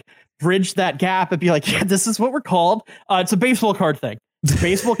to like bridge that gap and be like, yeah, this is what we're called. It's a baseball card thing. It's a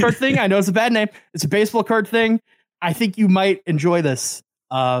baseball card thing. I know it's a bad name. It's a baseball card thing. I think you might enjoy this.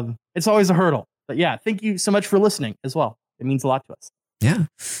 It's always a hurdle. But yeah, thank you so much for listening as well. It means a lot to us. Yeah.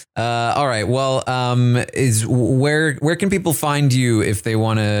 All right. Well, where can people find you if they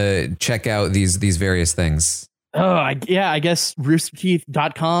want to check out these various things? Oh, I guess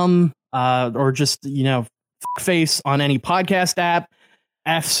roosterteeth.com, or just, face on any podcast app,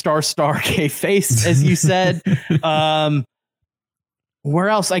 F***K-face, as you said. Where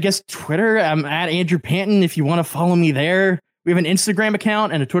else? I guess Twitter. I'm at Andrew Panton if you want to follow me there. We have an Instagram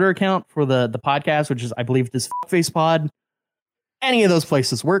account and a Twitter account for the podcast, which is, I believe, this Face Pod. Any of those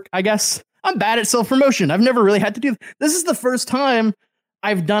places work, I guess. I'm bad at self-promotion. I've never really had to do this. Is the first time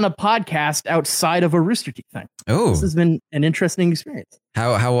I've done a podcast outside of a Rooster Teeth thing. Oh, this has been an interesting experience.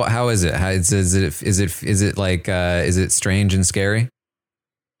 How is it? Is it strange and scary?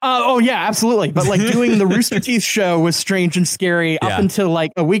 Oh yeah, absolutely. But like doing the Rooster Teeth show was strange and scary up until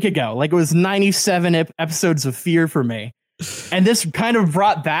like a week ago. Like it was 97 episodes of fear for me. And this kind of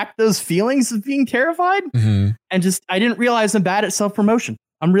brought back those feelings of being terrified. And just, I didn't realize I'm bad at self-promotion.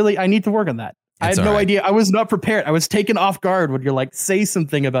 I need to work on that. I had no idea. I was not prepared. I was taken off guard when you're like, say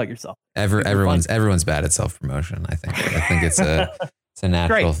something about yourself. Everyone's bad at self-promotion. I think it's a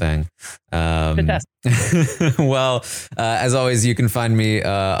natural thing. Fantastic. Well, as always, you can find me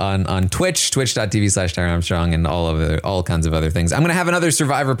on Twitch, twitch.tv/Tyron Armstrong, and all kinds of other things. I'm going to have another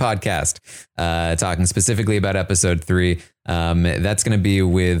Survivor podcast talking specifically about episode 3. That's going to be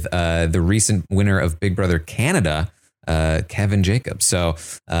with the recent winner of Big Brother Canada, Kevin Jacobs. So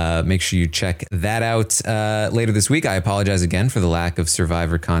make sure you check that out later this week. I apologize again for the lack of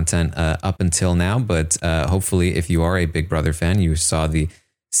Survivor content up until now, but hopefully if you are a Big Brother fan, you saw the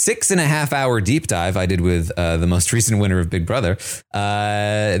 6.5-hour deep dive I did with the most recent winner of Big Brother.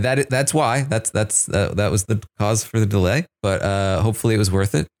 That's why that was the cause for the delay, but hopefully it was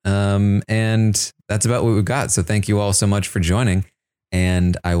worth it. And that's about what we've got. So thank you all so much for joining,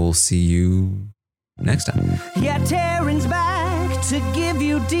 and I will see you next time. Yeah, Taryn's back to give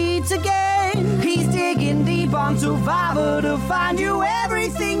you deeds again. He's digging deep on Survivor to find you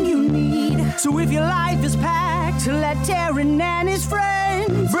everything you need. So if your life is packed, let Taryn and his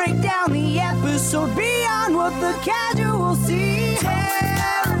friends break down the episode beyond what the casual see.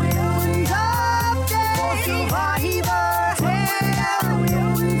 Taryn's update for Survivor.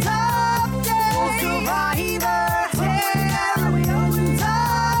 Taryn's update for Survivor. Taryn's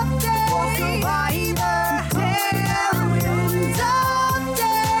update for Survivor. Taryn's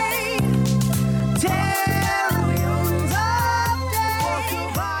update. Taryn's update for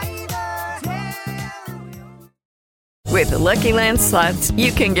Survivor. With the Lucky Land Slots,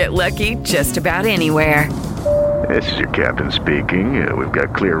 you can get lucky just about anywhere. This is your captain speaking. We've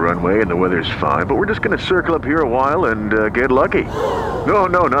got clear runway and the weather's fine, but we're just going to circle up here a while and get lucky. No,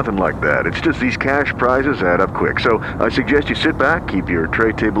 nothing like that. It's just these cash prizes add up quick. So I suggest you sit back, keep your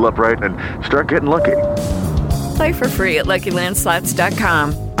tray table upright, and start getting lucky. Play for free at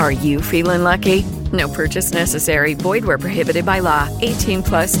LuckyLandSlots.com. Are you feeling lucky? No purchase necessary. Void where prohibited by law.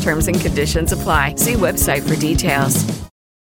 18+ terms and conditions apply. See website for details.